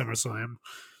wasn't on SummerSlam.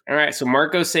 All right, so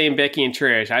Marco's saying Becky and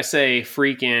Trish. I say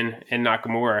Freakin' and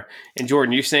Nakamura. And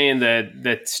Jordan, you're saying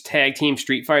the tag team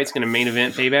street fight's going to main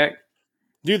event Payback?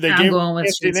 Dude, they gave it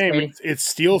a name. It's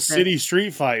Steel City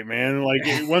Street Fight, man.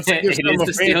 Once they give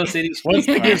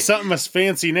something a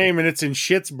fancy name, and it's in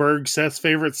Schittsburg, Seth's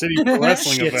favorite city for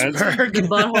wrestling events.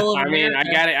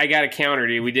 I got to counter,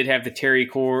 dude. We did have the Terry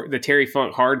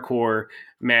Funk Hardcore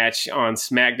match on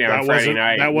SmackDown Friday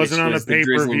night. That wasn't on a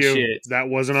pay-per-view. That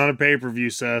wasn't on a pay-per-view,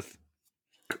 Seth.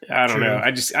 I don't know.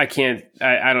 I can't.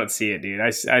 I don't see it, dude.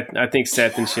 I think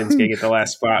Seth and Shinsuke get the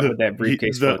last spot with that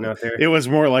briefcase floating out there. It was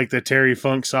more like the Terry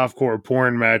Funk softcore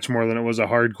porn match more than it was a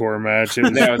hardcore match.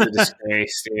 That was a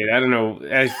disgrace, dude. I don't know.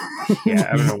 I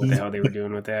don't know what the hell they were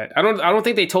doing with that. I don't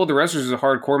think they told the wrestlers it was a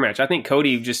hardcore match. I think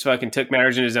Cody just fucking took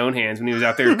matters in his own hands when he was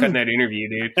out there cutting that interview,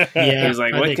 dude. He was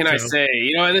like, "What can I say?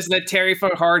 This is that Terry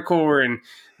Funk hardcore." And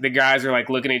the guys are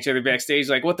looking at each other backstage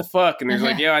what the fuck? And there's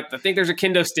I think there's a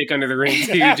kendo stick under the ring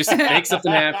too. Just make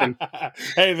something happen.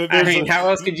 Hey, how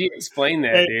else could you explain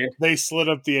that, dude? They slid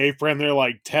up the apron. They're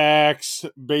like tacks,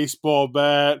 baseball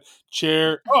bat,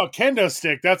 chair. Oh, kendo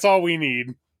stick. That's all we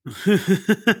need.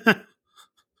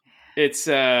 It's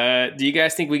do you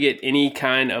guys think we get any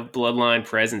kind of bloodline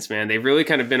presence, man? They've really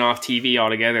kind of been off TV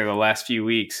altogether the last few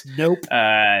weeks. Nope.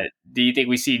 Do you think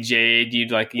we see Jay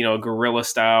do a guerrilla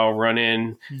style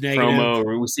run-in promo?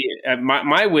 Or we see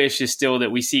my wish is still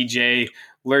that we see Jay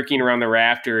lurking around the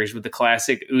rafters with the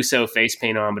classic Uso face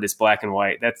paint on, but it's black and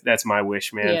white. That's my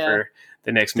wish, man, for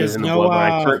the next move in the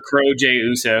bloodline. Crow Jay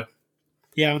Uso.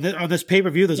 Yeah, on this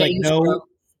pay-per-view,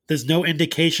 there's no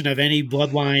indication of any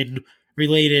bloodline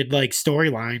related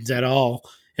storylines at all.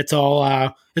 It's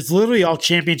all it's literally all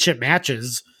championship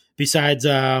matches besides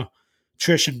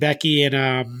Trish and Becky and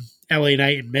LA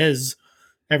Knight and Miz.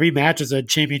 Every match is a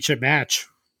championship match.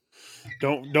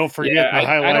 Don't forget the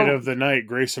highlight of the night: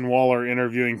 Grayson Waller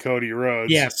interviewing Cody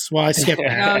Rhodes. Yes, well, I skipped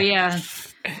that. Oh yeah.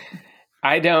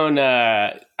 I don't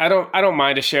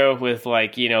mind a show with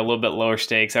like, a little bit lower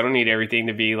stakes. I don't need everything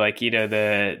to be like,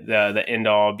 the end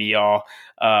all be all.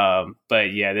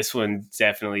 But yeah, this one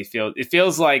definitely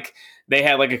feels like they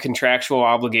had like a contractual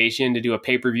obligation to do a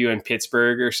pay-per-view in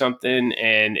Pittsburgh or something.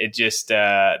 And it just,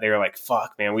 they were like,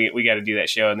 fuck man, we got to do that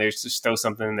show. And there's just throw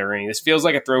something in the ring. This feels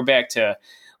like a throwback to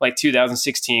like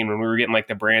 2016 when we were getting like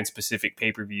the brand specific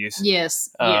pay-per-views. Yes,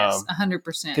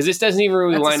 100%. Because this doesn't even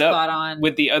really line up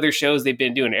with the other shows they've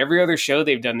been doing. Every other show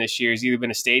they've done this year has either been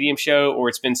a stadium show or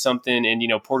it's been something in,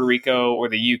 Puerto Rico or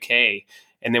the UK.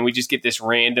 And then we just get this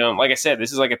random, like I said,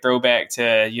 this is like a throwback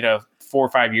to, 4 or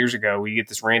 5 years ago. We get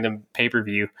this random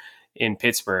pay-per-view in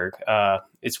Pittsburgh.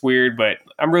 It's weird, but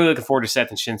I'm really looking forward to Seth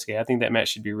and Shinsuke. I think that match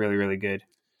should be really, really good.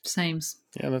 Sames.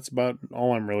 Yeah, that's about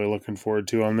all I'm really looking forward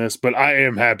to on this. But I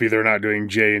am happy they're not doing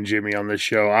Jay and Jimmy on this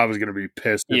show. I was going to be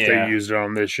pissed if they used it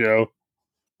on this show.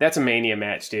 That's a Mania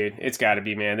match, dude. It's got to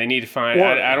be, man. They need to find.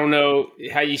 I don't know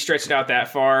how you stretch it out that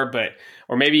far,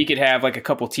 or maybe you could have like a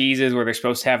couple teases where they're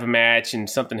supposed to have a match and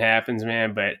something happens,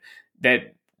 man. But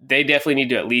that they definitely need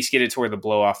to at least get it to where the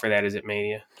blow off for that is at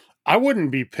Mania. I wouldn't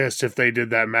be pissed if they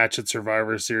did that match at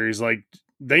Survivor Series. Like,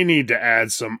 they need to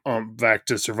add some back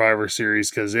to Survivor Series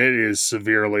because it is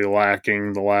severely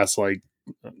lacking the last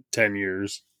 10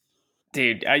 years.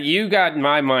 Dude, you got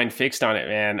my mind fixed on it,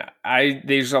 man.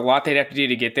 There's a lot they'd have to do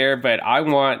to get there, but I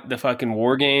want the fucking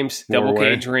War Games double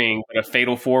cage ring, but a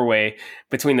fatal 4-way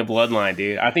between the Bloodline,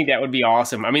 dude. I think that would be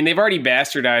awesome. I mean, they've already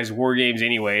bastardized War Games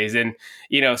anyways, and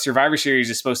Survivor Series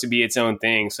is supposed to be its own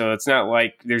thing, so it's not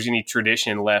like there's any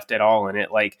tradition left at all in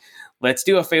it. Like, let's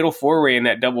do a fatal 4-way in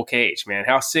that double cage, man.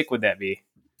 How sick would that be?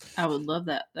 I would love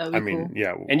that. That would be cool.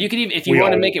 Yeah. And you could even, if you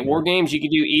want to make it War Games, you could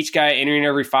do each guy entering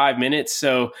every 5 minutes,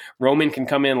 so Roman can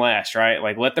come in last, right?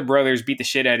 Like, let the brothers beat the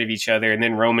shit out of each other, and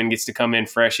then Roman gets to come in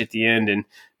fresh at the end and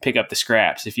pick up the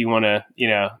scraps. If you want to,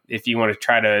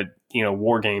 try to,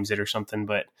 War Games it or something.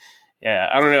 But yeah,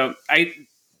 I don't know. I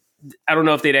don't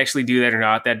know if they'd actually do that or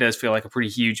not. That does feel like a pretty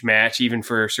huge match, even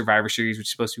for Survivor Series, which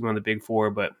is supposed to be one of the big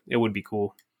four. But it would be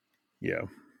cool. Yeah.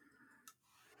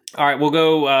 All right, we'll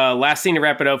go last thing to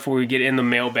wrap it up before we get in the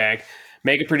mailbag.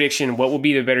 Make a prediction. What will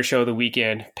be the better show of the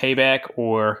weekend? Payback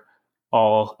or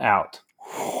All Out?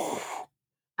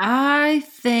 I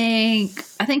think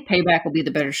Payback will be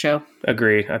the better show.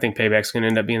 Agreed. I think Payback's going to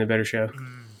end up being the better show.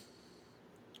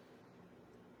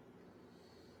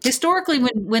 Historically,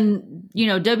 when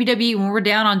WWE, when we're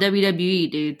down on WWE,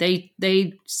 dude,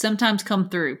 they sometimes come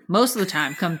through. Most of the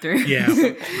time, come through. Yeah,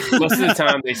 most of the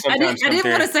time they sometimes. I didn't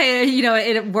want to say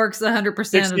it works 100% of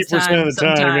the time. 60% of the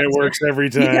time, it works every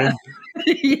time.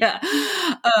 Yeah.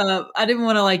 I didn't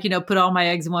want to put all my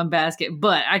eggs in one basket,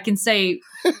 but I can say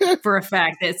for a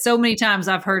fact that so many times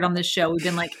I've heard on this show, we've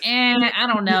been like, I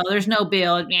don't know, there's no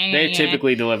build. They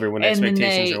typically deliver when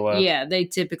expectations are low. Yeah, they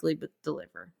typically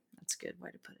deliver. That's a good way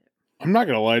to put it. I'm not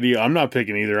going to lie to you. I'm not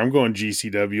picking either. I'm going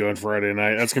GCW on Friday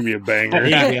night. That's going to be a banger.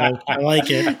 Yeah, I like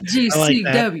it. GCW. Like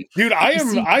dude,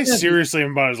 I seriously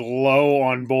am about as low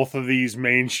on both of these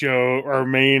main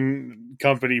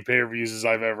company pay-per-views as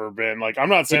I've ever been. Like, I'm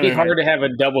not saying it'd be hard to have a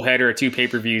doubleheader or 2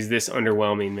 pay-per-views this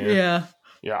underwhelming, man. Yeah.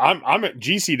 Yeah, I'm at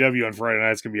GCW on Friday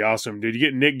night. It's going to be awesome, dude. You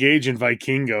get Nick Gage and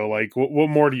Vikingo. Like, what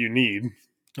more do you need?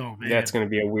 Oh, man. That's going to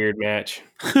be a weird match.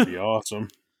 It'd be awesome.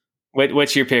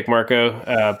 What's your pick, Marco?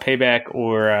 Payback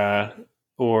or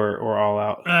All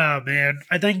Out? Oh man,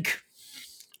 I think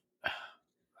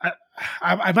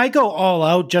I might go All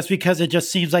Out just because it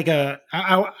just seems like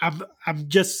I'm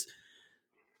just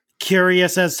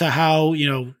curious as to how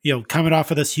coming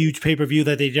off of this huge pay-per-view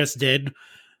that they just did,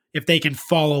 if they can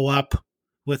follow up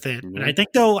with it. Mm-hmm. And I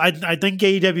think I think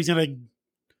AEW is gonna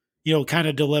kind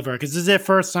of deliver because this is their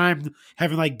first time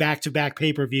having back-to-back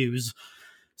pay-per-views,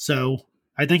 so.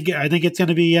 I think it's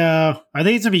gonna be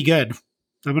good.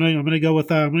 I'm gonna go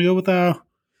with All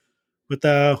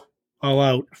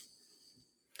Out.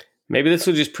 Maybe this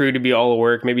will just prove to be all a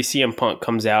work. Maybe CM Punk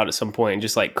comes out at some point and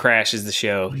just crashes the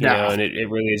show, you know, and it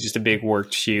really is just a big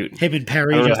work shoot. Him and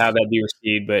Perry. I don't know how that'd be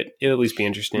received, but it'll at least be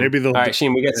interesting. Maybe they'll. All right,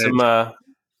 Sheen, we got some.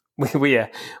 We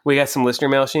got some listener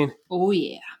mail, Sheen. Oh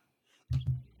yeah.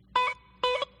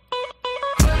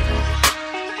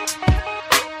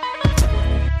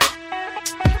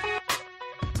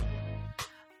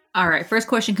 All right, first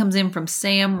question comes in from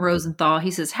Sam Rosenthal. He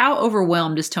says, how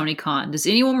overwhelmed is Tony Khan? Does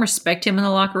anyone respect him in the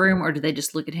locker room, or do they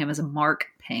just look at him as a mark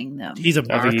paying them? He's a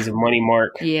mark. I think he's a money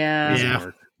mark.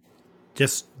 Yeah.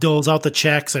 Just doles out the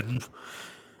checks and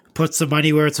puts the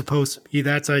money where it's supposed to be.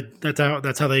 That's how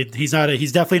they.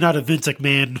 He's definitely not a Vince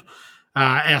McMahon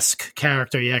esque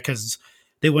character yet, because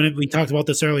they wouldn't. We talked about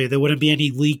this earlier. There wouldn't be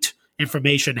any leaked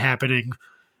information happening.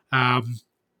 And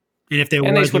if there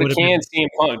and was, they would have canned been, CM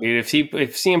Punk, dude.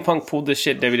 If CM Punk pulled this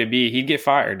shit WWE, he'd get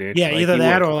fired, dude. Yeah, either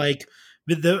that or like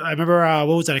I remember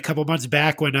what was that, a couple months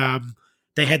back when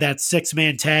they had that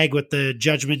 6-man tag with the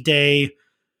Judgment Day,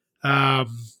 Sammy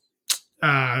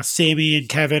and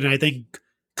Kevin, and I think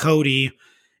Cody,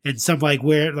 and some like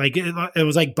weird, like it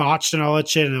was like botched and all that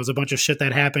shit, and there was a bunch of shit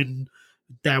that happened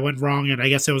that went wrong, and I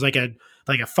guess it was like a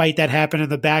fight that happened in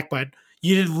the back, but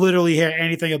you didn't literally hear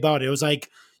anything about it. It was like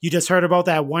you just heard about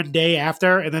that one day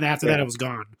after, and then after that it was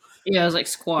gone. Yeah, it was like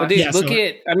squash. Well,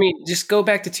 dude, just go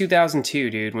back to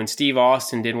 2002, dude, when Steve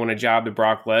Austin didn't want a job to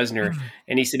Brock Lesnar,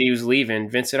 and he said he was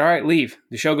leaving. Vince said, all right, leave.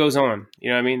 The show goes on.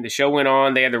 You know what I mean? The show went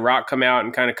on. They had The Rock come out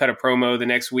and kind of cut a promo the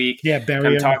next week. Yeah,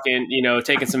 Barry. Talking,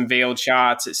 taking some veiled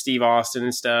shots at Steve Austin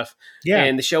and stuff. Yeah.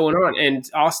 And the show went on. And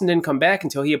Austin didn't come back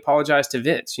until he apologized to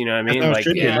Vince. You know what I mean?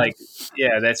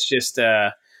 That's just...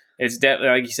 it's definitely,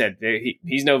 like you said,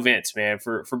 he's no Vince, man,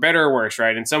 for better or worse,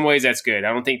 right? In some ways, that's good.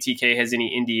 I don't think TK has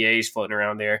any NDAs floating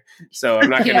around there. So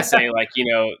I'm not going to say,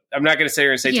 I'm not going to sit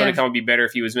here and say Tony Khan would be better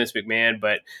if he was Vince McMahon.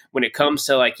 But when it comes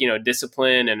to,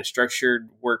 discipline and a structured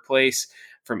workplace,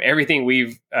 from everything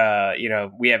we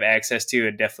have access to,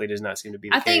 it definitely does not seem to be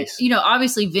the case. I think,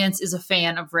 obviously Vince is a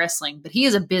fan of wrestling, but he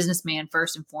is a businessman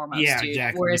first and foremost, dude.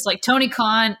 Exactly. Whereas like Tony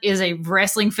Khan is a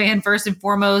wrestling fan first and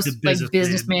foremost,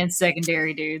 businessman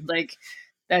secondary, dude. Like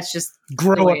that's just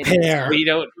grow a pair. We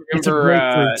don't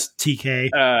remember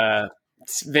TK.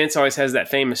 Vince always has that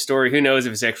famous story. Who knows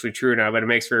if it's actually true or not, but it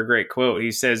makes for a great quote.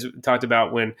 He talked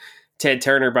about when Ted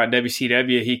Turner bought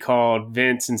WCW, he called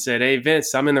Vince and said, hey,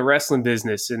 Vince, I'm in the wrestling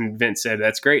business. And Vince said,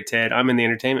 that's great, Ted. I'm in the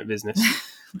entertainment business.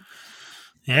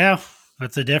 Yeah,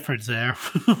 that's a difference there.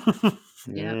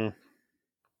 Yeah.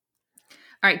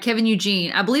 All right, Kevin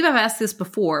Eugene. I believe I've asked this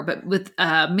before, but with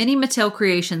many Mattel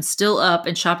creations still up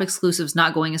and shop exclusives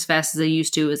not going as fast as they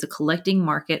used to, is the collecting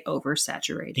market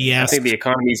oversaturated? Yes. I think the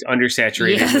economy is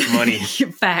undersaturated with money.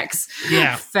 Facts.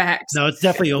 Yeah. Facts. No, it's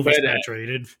definitely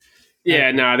oversaturated.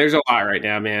 There's a lot right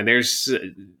now, man. There's,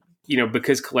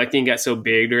 because collecting got so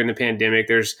big during the pandemic,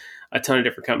 there's a ton of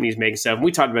different companies making stuff. And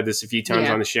we talked about this a few times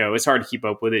on the show. It's hard to keep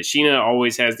up with it. Sheena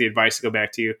always has the advice to go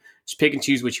back to, just pick and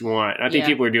choose what you want. And I think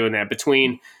people are doing that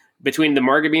between the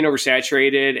market being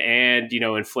oversaturated and,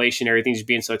 inflation, everything's just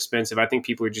being so expensive. I think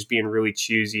people are just being really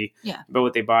choosy about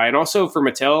what they buy. And also for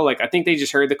Mattel, I think they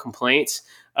just heard the complaints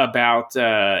about,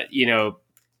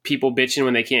 people bitching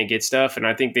when they can't get stuff. And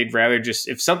I think they'd rather just,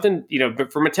 if something,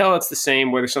 but for Mattel, it's the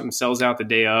same whether something sells out the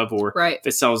day of or if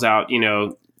it sells out,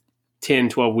 10,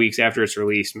 12 weeks after it's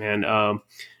released, man.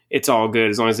 It's all good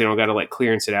as long as they don't got to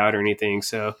clearance it out or anything.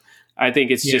 So I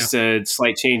think it's just a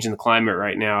slight change in the climate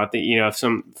right now. I think, if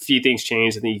some few things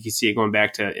change, I think you can see it going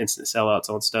back to instant sellouts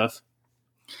on stuff.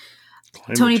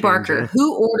 Tony Barker,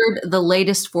 who ordered the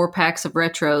latest 4 packs of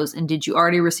retros, and did you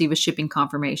already receive a shipping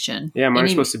confirmation? Yeah,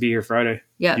 mine's supposed to be here Friday.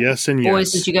 Yeah. Yes and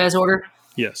Boys, did you guys order?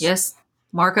 Yes. Yes.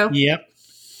 Marco? Yep.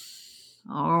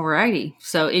 All righty.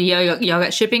 So y'all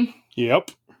got shipping?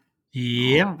 Yep.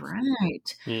 All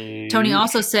right. Tony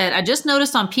also said, I just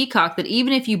noticed on Peacock that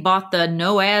even if you bought the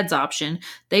no ads option,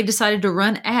 they've decided to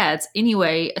run ads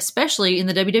anyway, especially in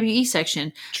the WWE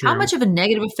section. True. How much of a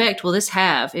negative effect will this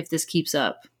have if this keeps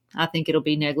up? I think it'll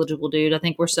be negligible, dude. I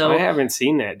think we're so... I haven't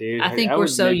seen that, dude. I think we're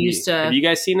so used to... Have you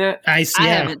guys seen that? I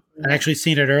haven't. I actually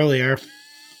seen it earlier.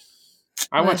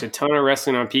 I watch a ton of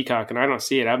wrestling on Peacock, and I don't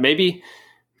see it. Maybe...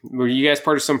 Were you guys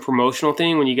part of some promotional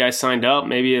thing when you guys signed up?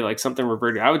 Maybe something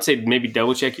reverted. I would say maybe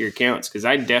double check your accounts because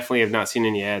I definitely have not seen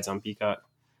any ads on Peacock.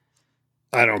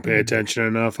 I don't pay attention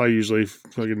enough. I usually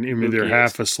fucking either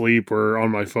half asleep or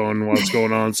on my phone while it's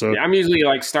going on. So I'm usually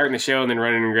starting the show and then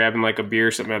running and grabbing a beer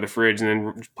or something out of the fridge and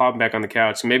then popping back on the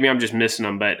couch. So maybe I'm just missing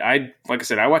them. But like I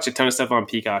said, I watch a ton of stuff on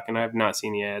Peacock and I have not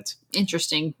seen the ads.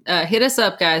 Interesting. Hit us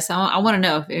up, guys. I want to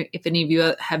know if any of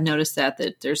you have noticed that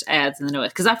there's ads in the noise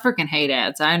because I freaking hate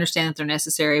ads. I understand that they're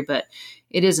necessary, but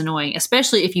it is annoying,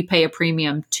 especially if you pay a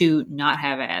premium to not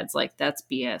have ads. That's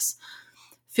BS.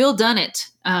 Phil Dunnett,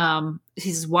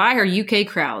 he says, why are UK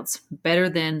crowds better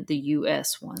than the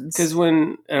US ones? Because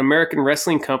when an American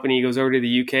wrestling company goes over to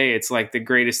the UK, it's the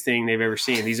greatest thing they've ever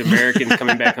seen. These Americans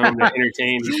coming back home to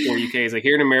entertain these poor UKs.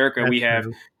 Here in America, we have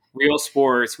real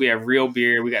sports, we have real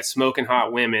beer, we got smoking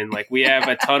hot women. We have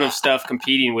a ton of stuff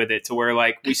competing with it to where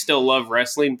we still love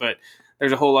wrestling, but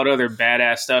there's a whole lot of other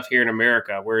badass stuff here in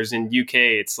America. Whereas in UK,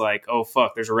 it's oh,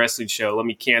 fuck, there's a wrestling show. Let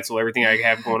me cancel everything I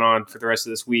have going on for the rest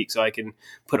of this week so I can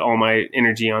put all my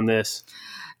energy on this.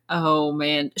 Oh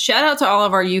man! Shout out to all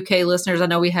of our UK listeners. I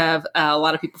know we have a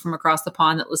lot of people from across the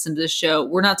pond that listen to this show.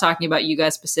 We're not talking about you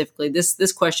guys specifically.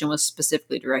 This question was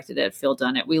specifically directed at Phil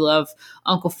Dunnett. We love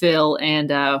Uncle Phil, and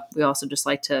we also just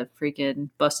like to freaking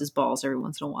bust his balls every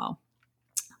once in a while.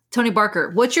 Tony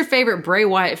Barker, what's your favorite Bray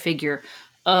Wyatt figure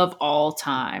of all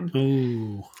time?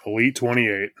 Ooh, Elite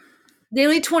 28. The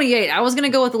Elite 28. I was going to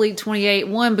go with Elite 28.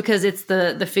 One, because it's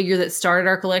the figure that started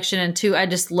our collection, and two, I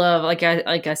just love, like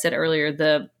I said earlier,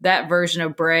 that version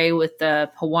of Bray with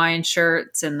the Hawaiian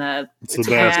shirts and it's a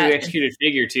perfectly executed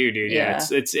figure too, dude. Yeah,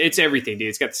 it's everything, dude.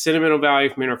 It's got the sentimental value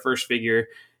from our first figure.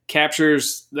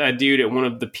 Captures that dude at one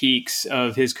of the peaks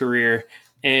of his career,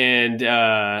 and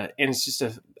it's just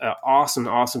a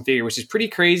awesome figure, which is pretty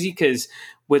crazy because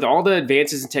with all the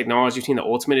advances in technology between the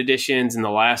Ultimate Editions and the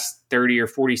last 30 or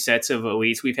 40 sets of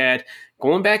Elites we've had,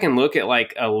 going back and look at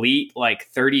like Elite like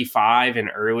 35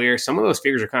 and earlier, some of those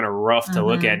figures are kind of rough to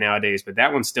look at nowadays, but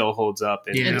that one still holds up.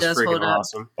 And it does hold up.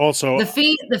 Awesome. Also,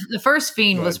 the first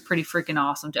Fiend was pretty freaking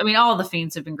awesome. I mean, all the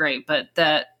Fiends have been great, but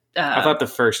that I thought the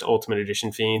first Ultimate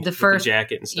Edition Fiend, the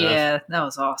jacket and stuff. Yeah, that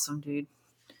was awesome, dude.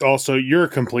 Also, you're a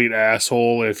complete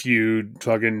asshole if you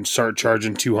fucking start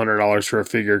charging $200 for a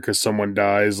figure because someone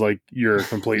dies. Like, you're a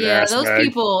complete ass those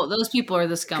bag. Those people are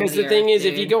the scum. Because the thing is,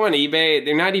 if you go on eBay,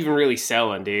 they're not even really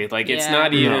selling, dude. Like, it's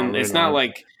not even. It's not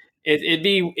like it'd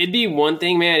be one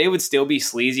thing, man. It would still be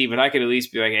sleazy, but I could at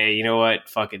least be like, hey, you know what?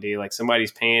 Fuck it, dude. Like,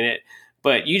 somebody's paying it.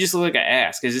 But you just look like an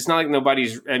ass because it's not like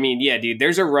nobody's. I mean, yeah, dude.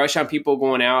 There's a rush on people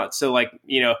going out. So, like,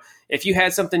 if you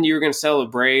had something you were going to sell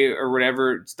at Bray or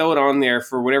whatever, throw it on there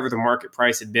for whatever the market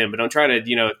price had been. But don't try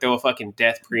to, throw a fucking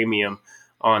death premium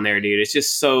on there, dude. It's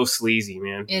just so sleazy,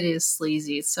 man. It is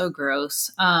sleazy. It's so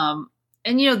gross. And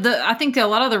I think a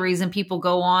lot of the reason people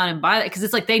go on and buy that because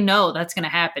it's like they know that's going to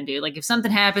happen, dude. Like if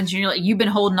something happens, and you've been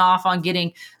holding off on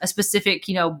getting a specific,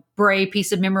 Bray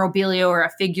piece of memorabilia or a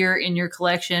figure in your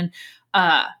collection.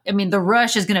 I mean, the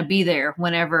rush is going to be there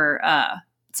whenever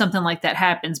something like that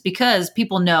happens because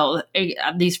people know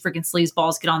these freaking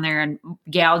sleazeballs get on there and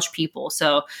gouge people,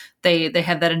 so they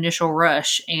have that initial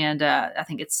rush, and I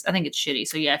think it's shitty.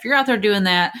 So yeah, if you're out there doing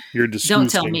that, you're disgusting. Don't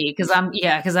tell me because I'm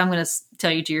going to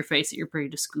tell you to your face that you're pretty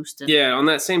disgusting. Yeah, on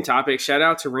that same topic, shout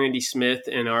out to Randy Smith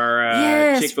and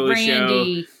our Chick-fil-A show,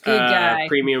 good guy,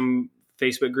 premium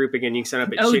Facebook group. Again, you can sign up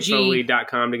at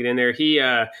chickfoley.com to get in there. He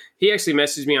actually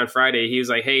messaged me on Friday. He was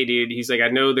like, hey, dude, he's like, I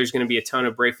know there's going to be a ton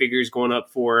of Bray figures going up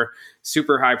for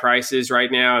super high prices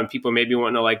right now, and people maybe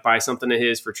wanting to like buy something of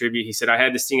his for tribute. He said, I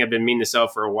had this thing I've been meaning to sell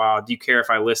for a while. Do you care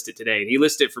if I list it today? And he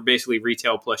listed it for basically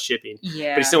retail plus shipping.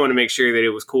 Yeah. But he still wanted to make sure that it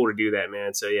was cool to do that,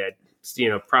 man. So yeah,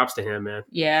 props to him, man.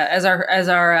 Yeah, as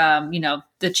our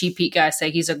the Cheap Heat guys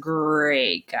say, he's a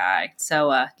great guy.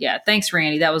 So yeah, thanks,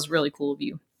 Randy. That was really cool of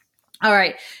you. All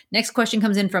right. Next question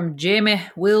comes in from Jamie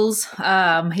Wills.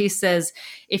 He says,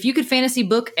 if you could fantasy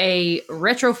book a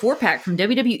retro 4-pack from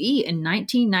WWE in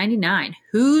 1999,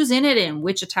 who's in it and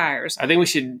which attires? I think we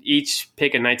should each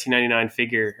pick a 1999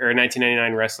 figure or a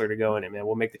 1999 wrestler to go in it, man.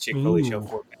 We'll make the Chick-fil-A show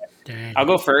 4-pack. Dang. I'll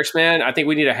go first, man. I think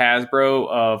we need a Hasbro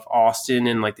of Austin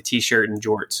and like the t-shirt and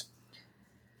jorts.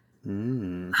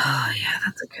 Oh, yeah,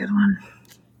 that's a good one.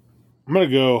 I'm going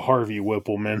to go Harvey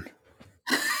Whippleman.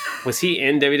 Was he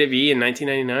in WWE in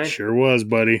 1999? Sure was,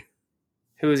 buddy.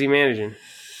 Who was he managing?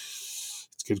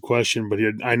 It's a good question, but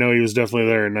I know he was definitely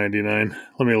there in 99.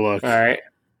 Let me look. All right.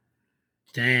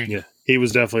 Dang. Yeah, he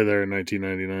was definitely there in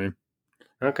 1999.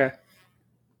 Okay.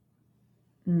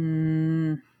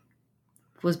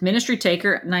 Was Ministry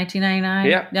Taker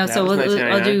 1999? Yeah. No, so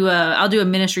I'll do a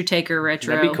Ministry Taker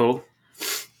retro. That'd be cool.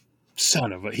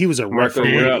 Son of a, he was a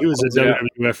referee. He was a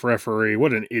WWF referee.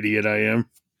 What an idiot I am.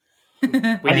 We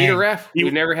need a ref.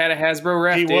 We've never had a Hasbro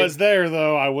ref. He was there,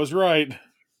 though. I was right.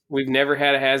 We've never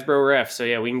had a Hasbro ref. So,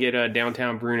 yeah, we can get a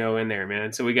downtown Bruno in there,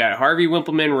 man. So, we got Harvey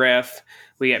Wimpleman ref.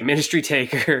 We got Ministry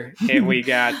Taker. And we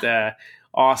got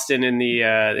Austin in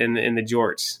the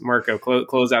jorts. Marco,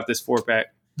 close out this 4-pack.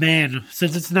 Man,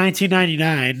 since it's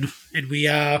 1999 and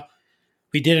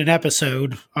we did an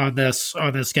episode on this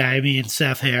guy, me and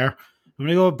Seth here, I'm going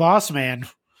to go with Boss Man.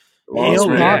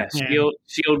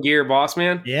 Shield gear boss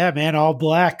man. Yeah, man, all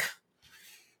black.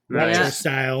 Nice. Retro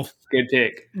style. Good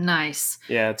pick. Nice.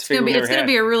 Yeah, it's gonna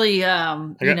be a really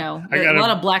a lot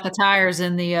of black attires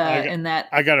in the in that.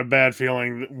 I got a bad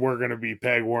feeling that we're gonna be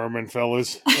peg worming,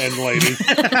 fellas and ladies.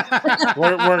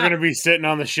 we're gonna be sitting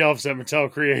on the shelves at Mattel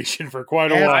Creation for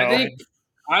quite a while.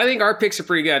 I think our picks are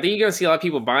pretty good. I think you're going to see a lot of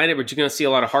people buying it, but you're going to see a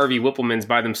lot of Harvey Whipplemans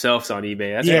by themselves on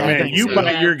eBay. That's man, you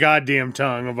bite your goddamn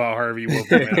tongue about Harvey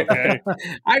Whippleman, okay?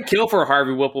 I'd kill for a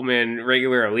Harvey Whippleman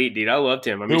regular elite, dude. I loved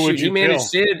him. I mean, Who would you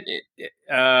managed kill?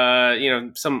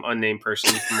 Sid, some unnamed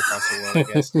person from across the world, I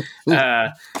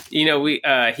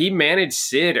guess. He managed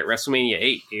Sid at WrestleMania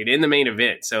 8, dude, in the main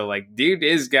event. So, like, dude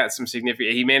is got some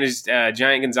significant. He managed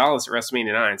Giant Gonzalez at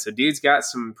WrestleMania 9. So, dude's got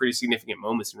some pretty significant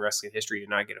moments in wrestling history to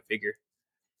not get a figure.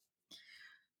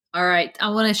 All right. I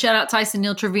want to shout out Tyson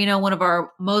Neil Trevino, one of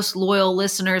our most loyal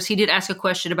listeners. He did ask a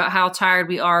question about how tired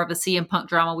we are of the CM Punk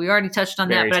drama. We already touched on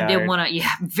that, but I did want to,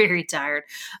 I'm very tired.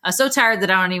 So tired that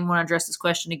I don't even want to address this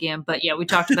question again. But yeah, we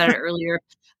talked about it earlier.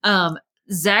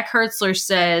 Zach Hertzler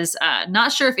says,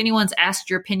 not sure if anyone's asked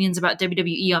your opinions about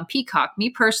WWE on Peacock. Me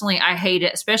personally, I hate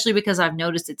it, especially because I've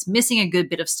noticed it's missing a good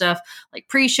bit of stuff like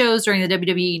pre-shows during the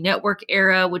WWE Network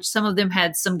era, which some of them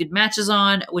had some good matches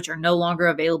on, which are no longer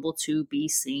available to be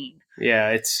seen.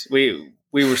 Yeah, we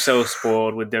were so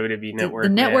spoiled with WWE Network. The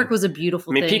network was a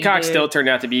beautiful thing. Peacock still turned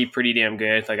out to be pretty damn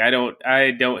good. Like I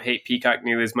don't hate Peacock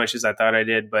nearly as much as I thought I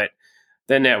did, but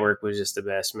the network was just the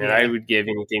best, man. Yeah. I would give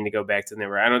anything to go back to the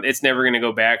network. It's never going to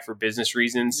go back for business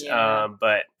reasons. Yeah.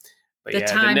 But the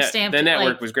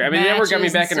network was great. I mean, the network got me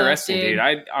back into wrestling, dude.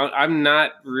 I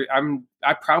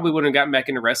probably wouldn't have gotten back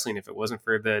into wrestling if it wasn't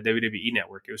for the WWE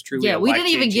Network. It was truly we didn't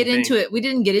even get into it. We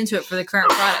didn't get into it for the current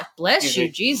product. Bless you,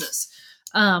 Jesus.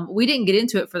 We didn't get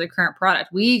into it for the current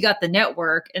product. We got the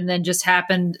network and then just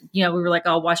happened, we were like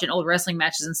all watching old wrestling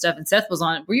matches and stuff. And Seth was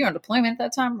on it. Were you on deployment at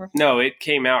that time? No, it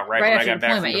came out right when I got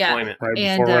back from deployment. Right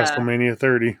before WrestleMania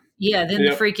 30. Yeah. Then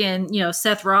the freaking,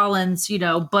 Seth Rollins,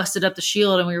 busted up the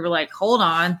Shield and we were like, hold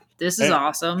on. This is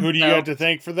awesome. Who do you have to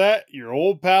thank for that? Your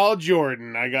old pal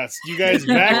Jordan. I got you guys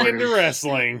back into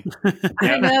wrestling.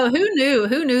 I know. Who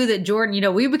knew that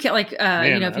Jordan, we became like,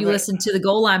 if you listened to the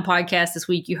Goal Line podcast this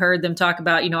week, you heard them talk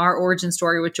about, our origin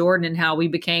story with Jordan and how we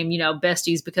became,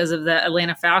 besties because of the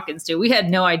Atlanta Falcons, dude. We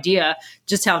had no idea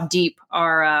just how deep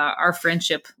our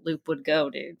friendship loop would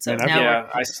go, dude. So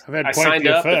I signed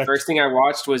up. The first thing I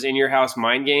watched was In Your House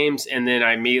Mind Games. And then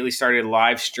I immediately started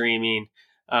live streaming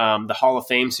the Hall of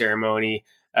Fame ceremony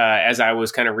as I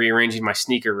was kind of rearranging my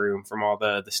sneaker room from all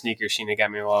the sneakers Sheena got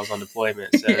me while I was on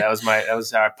deployment. So that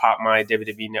was how I popped my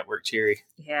WWE Network cherry.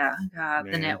 Yeah, God,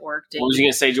 the network. Dude. What was you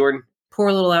gonna say, Jordan? Pour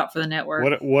a little out for the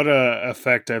network. What a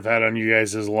effect I've had on you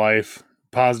guys' life,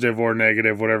 positive or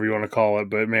negative, whatever you want to call it.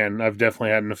 But man, I've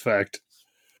definitely had an effect.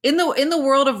 In the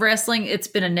world of wrestling, it's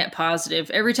been a net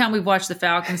positive. Every time we've watched the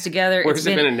Falcons together, where's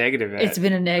it been a negative at? It's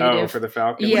been a negative. Oh, for the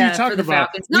Falcons? Yeah, what are you talking about?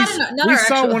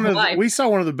 Falcons. We saw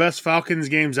one of the best Falcons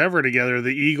games ever together, the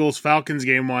Eagles-Falcons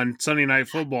game on Sunday Night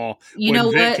Football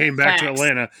when Vic came back to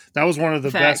Atlanta. That was one of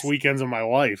the best weekends of my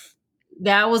life.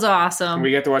 That was awesome. And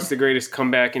we got to watch the greatest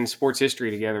comeback in sports history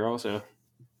together also.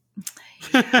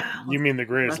 Yeah, you mean the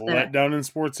greatest letdown in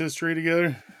sports history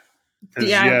together?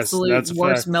 The absolute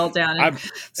worst meltdown in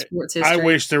sports history. I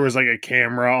wish there was like a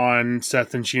camera on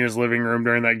Seth and Sheena's living room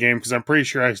during that game because I'm pretty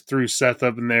sure I threw Seth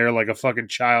up in there like a fucking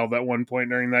child at one point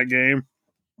during that game.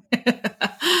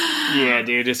 Yeah,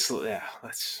 dude. Let's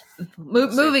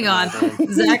moving on.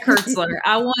 Zach Hertzler,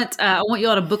 I want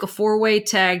y'all to book a 4-way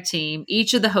tag team.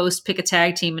 Each of the hosts pick a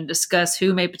tag team and discuss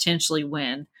who may potentially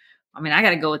win. I mean, I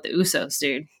got to go with the Usos,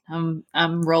 dude. I'm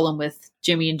rolling with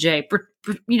Jimmy and Jay.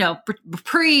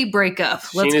 Pre-breakup.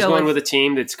 Let's Sheena's going with a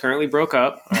team that's currently broke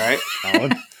up. All right.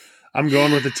 I'm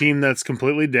going with a team that's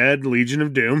completely dead. Legion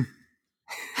of Doom.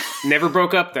 Never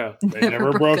broke up though. They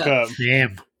never broke up.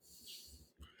 Damn.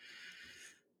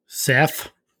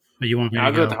 Seth, what you want me to go?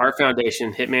 I'll go with the Heart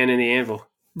Foundation, Hitman and the Anvil.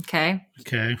 Okay.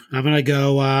 I'm gonna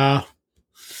go. I'm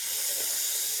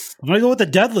going to go with the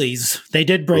Dudleys. They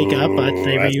did break up, but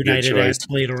they reunited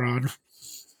later on.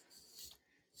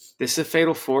 This is a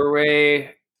fatal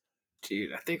 4-way.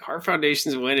 Dude, I think Heart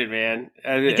Foundation's winning, man.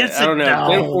 I don't know. No.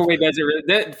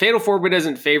 Fatal 4-way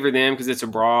doesn't favor them because it's a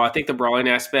brawl. I think the brawling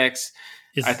aspects,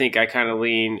 I kind of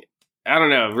lean. I don't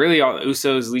know. Really, all the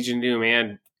Usos, Legion of Doom,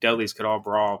 and Dudleys could all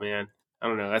brawl, man. I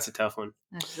don't know. That's a tough one.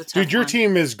 Dude, your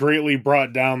team is greatly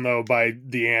brought down, though, by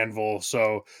the Anvil.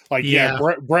 So,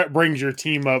 Brett brings your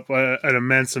team up an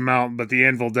immense amount, but the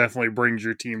Anvil definitely brings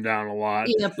your team down a lot.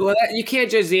 Yeah, well, you can't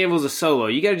judge the Anvil as a solo.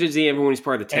 You got to judge the Anvil when he's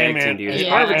part of the tag team, dude. Yeah.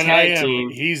 Part of the tag team.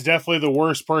 He's definitely the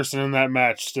worst person in that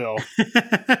match still.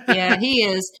 Yeah, he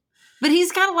is. But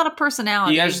he's got a lot of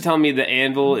personality. You guys are telling me the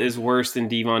Anvil is worse than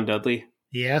Devon Dudley?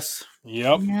 Yes.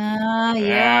 Yep.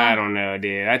 Yeah. I don't know,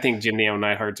 dude. I think Jim the Anvil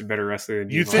Neidhart's a better wrestler than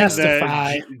Devon. You think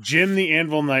that Jim the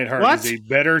Anvil Neidhart is a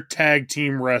better tag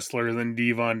team wrestler than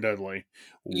Devon Dudley?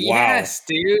 Yes,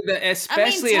 dude.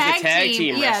 Especially as a tag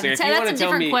team wrestler. If you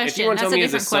want to tell me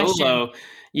as a solo,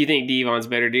 you think Devon's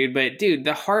better, dude. But dude,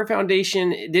 the Hart Foundation,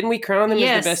 didn't we crown them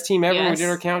as the best team ever when we did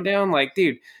our countdown? Like,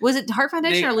 dude, was it Hart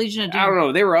Foundation or Legion of Doom? I don't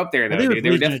know. They were up there though, dude. They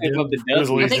were definitely above the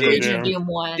Dudleys. I think Legion of Doom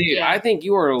won. Dude, I think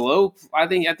you are low. I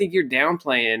think you're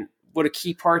downplaying what a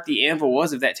key part the Anvil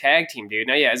was of that tag team, dude.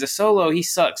 Now, yeah, as a solo, he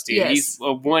sucks, dude. Yes. He's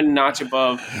one notch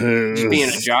above just being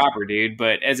a jobber, dude.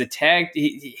 But as a tag,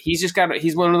 he's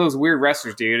one of those weird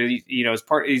wrestlers, dude. As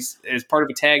part of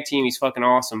a tag team, he's fucking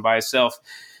awesome. By himself,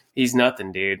 he's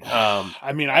nothing, dude. I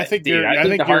think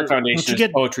the Hart Foundation is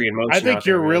poetry in motion. I think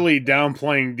you're really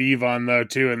downplaying Devon though,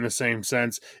 too, in the same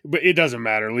sense. But it doesn't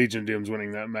matter. Legion of Doom's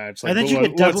winning that match. Like,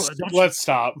 let's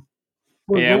stop.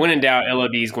 Yeah, when in doubt,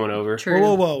 LOD's going over.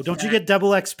 Whoa! Don't you get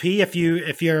double XP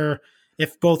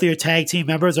if both of your tag team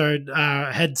members are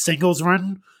head singles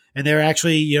run and they're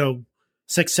actually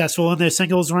successful in their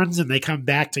singles runs and they come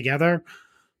back together?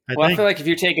 I feel like if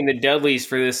you're taking the Dudleys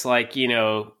for this, like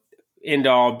end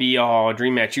all be all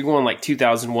dream match, you're going like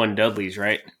 2001 Dudleys,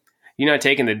 right? You're not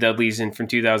taking the Dudleys in from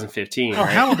 2015. Oh, right?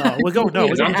 Hell no! We're going no.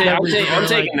 I'm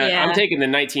taking the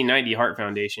 1990 Hart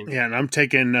Foundation. Yeah, and I'm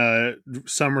taking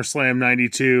SummerSlam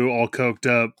 '92, all coked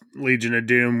up, Legion of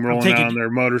Doom rolling out on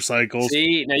their motorcycles.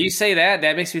 See, now you say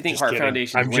that makes me think Hart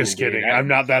Foundation. I'm just kidding. I'm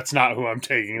not. That's not who I'm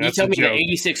taking. That's you tell me the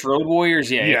 '86 Road Warriors.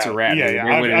 Yeah, it's a wrap. Yeah.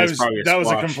 That was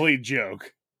a complete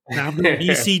joke. Now I'm going to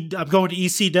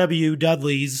ECW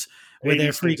Dudleys, where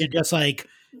they're freaking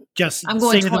I'm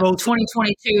going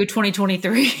 2022,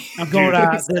 2023. I'm going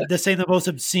they're saying the most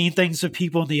obscene things to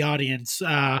people in the audience.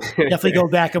 Definitely go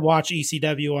back and watch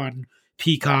ECW on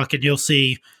Peacock, and you'll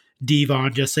see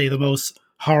Devon just say the most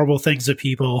horrible things to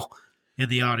people in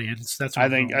the audience. That's what I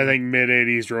think mid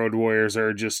 '80s Road Warriors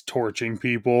are just torching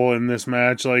people in this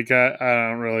match. Like I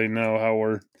don't really know how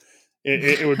we're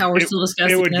still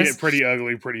discussing. It would get pretty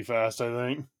ugly pretty fast, I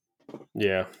think.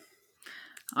 Yeah.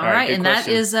 All right, and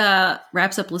question. That is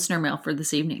wraps up listener mail for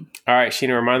this evening. All right,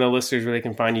 Sheena, remind the listeners where they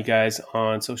can find you guys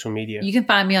on social media. You can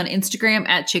find me on Instagram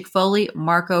at Chick Foley,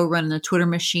 Marco running the Twitter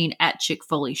machine at Chick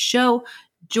Foley Show.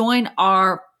 Join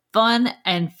our fun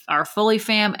and our Foley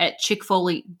fam at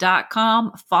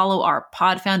chickfoley.com. Follow our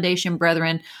Pod Foundation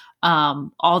brethren.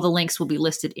 All the links will be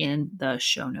listed in the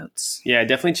show notes. Yeah,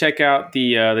 definitely check out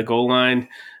the Goal Line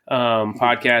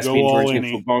podcast,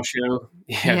 Georgian Football Show.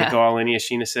 Yeah, the Go All In, as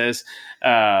Sheena says.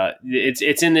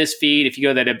 It's in this feed. If you go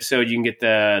to that episode, you can get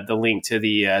the link to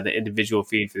the individual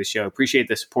feed for the show. Appreciate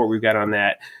the support we've got on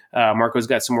that. Marco's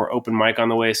got some more open mic on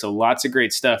the way, so lots of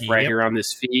great stuff right here on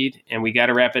this feed. And we got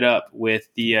to wrap it up with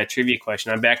the trivia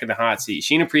question. I'm back in the hot seat.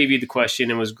 Sheena previewed the question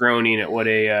and was groaning at what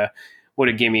a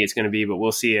gimme it's going to be, but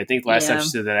we'll see. I think last time she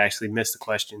said that I actually missed the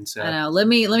question. So I know. Let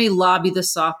me lobby the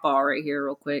softball right here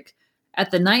real quick.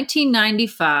 At the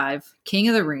 1995 King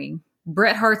of the Ring,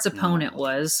 Bret Hart's opponent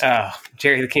was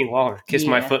Jerry the King Lawler. Kiss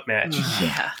My Foot match.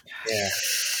 Yeah.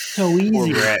 So easy. Poor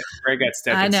Bret. Bret got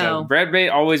stepped. I know. So Bret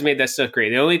always made that stuff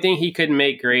great. The only thing he couldn't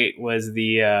make great was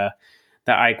the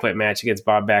I Quit match against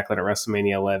Bob Backlund at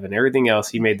WrestleMania 11. Everything else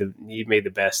he made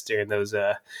the best during those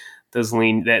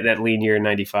lean year in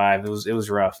 '95. It was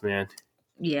rough, man.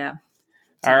 Yeah.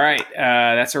 All right,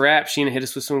 that's a wrap. Sheena, hit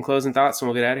us with some closing thoughts, and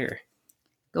we'll get out of here.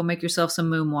 Go make yourself some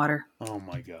moon water. Oh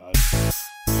my God.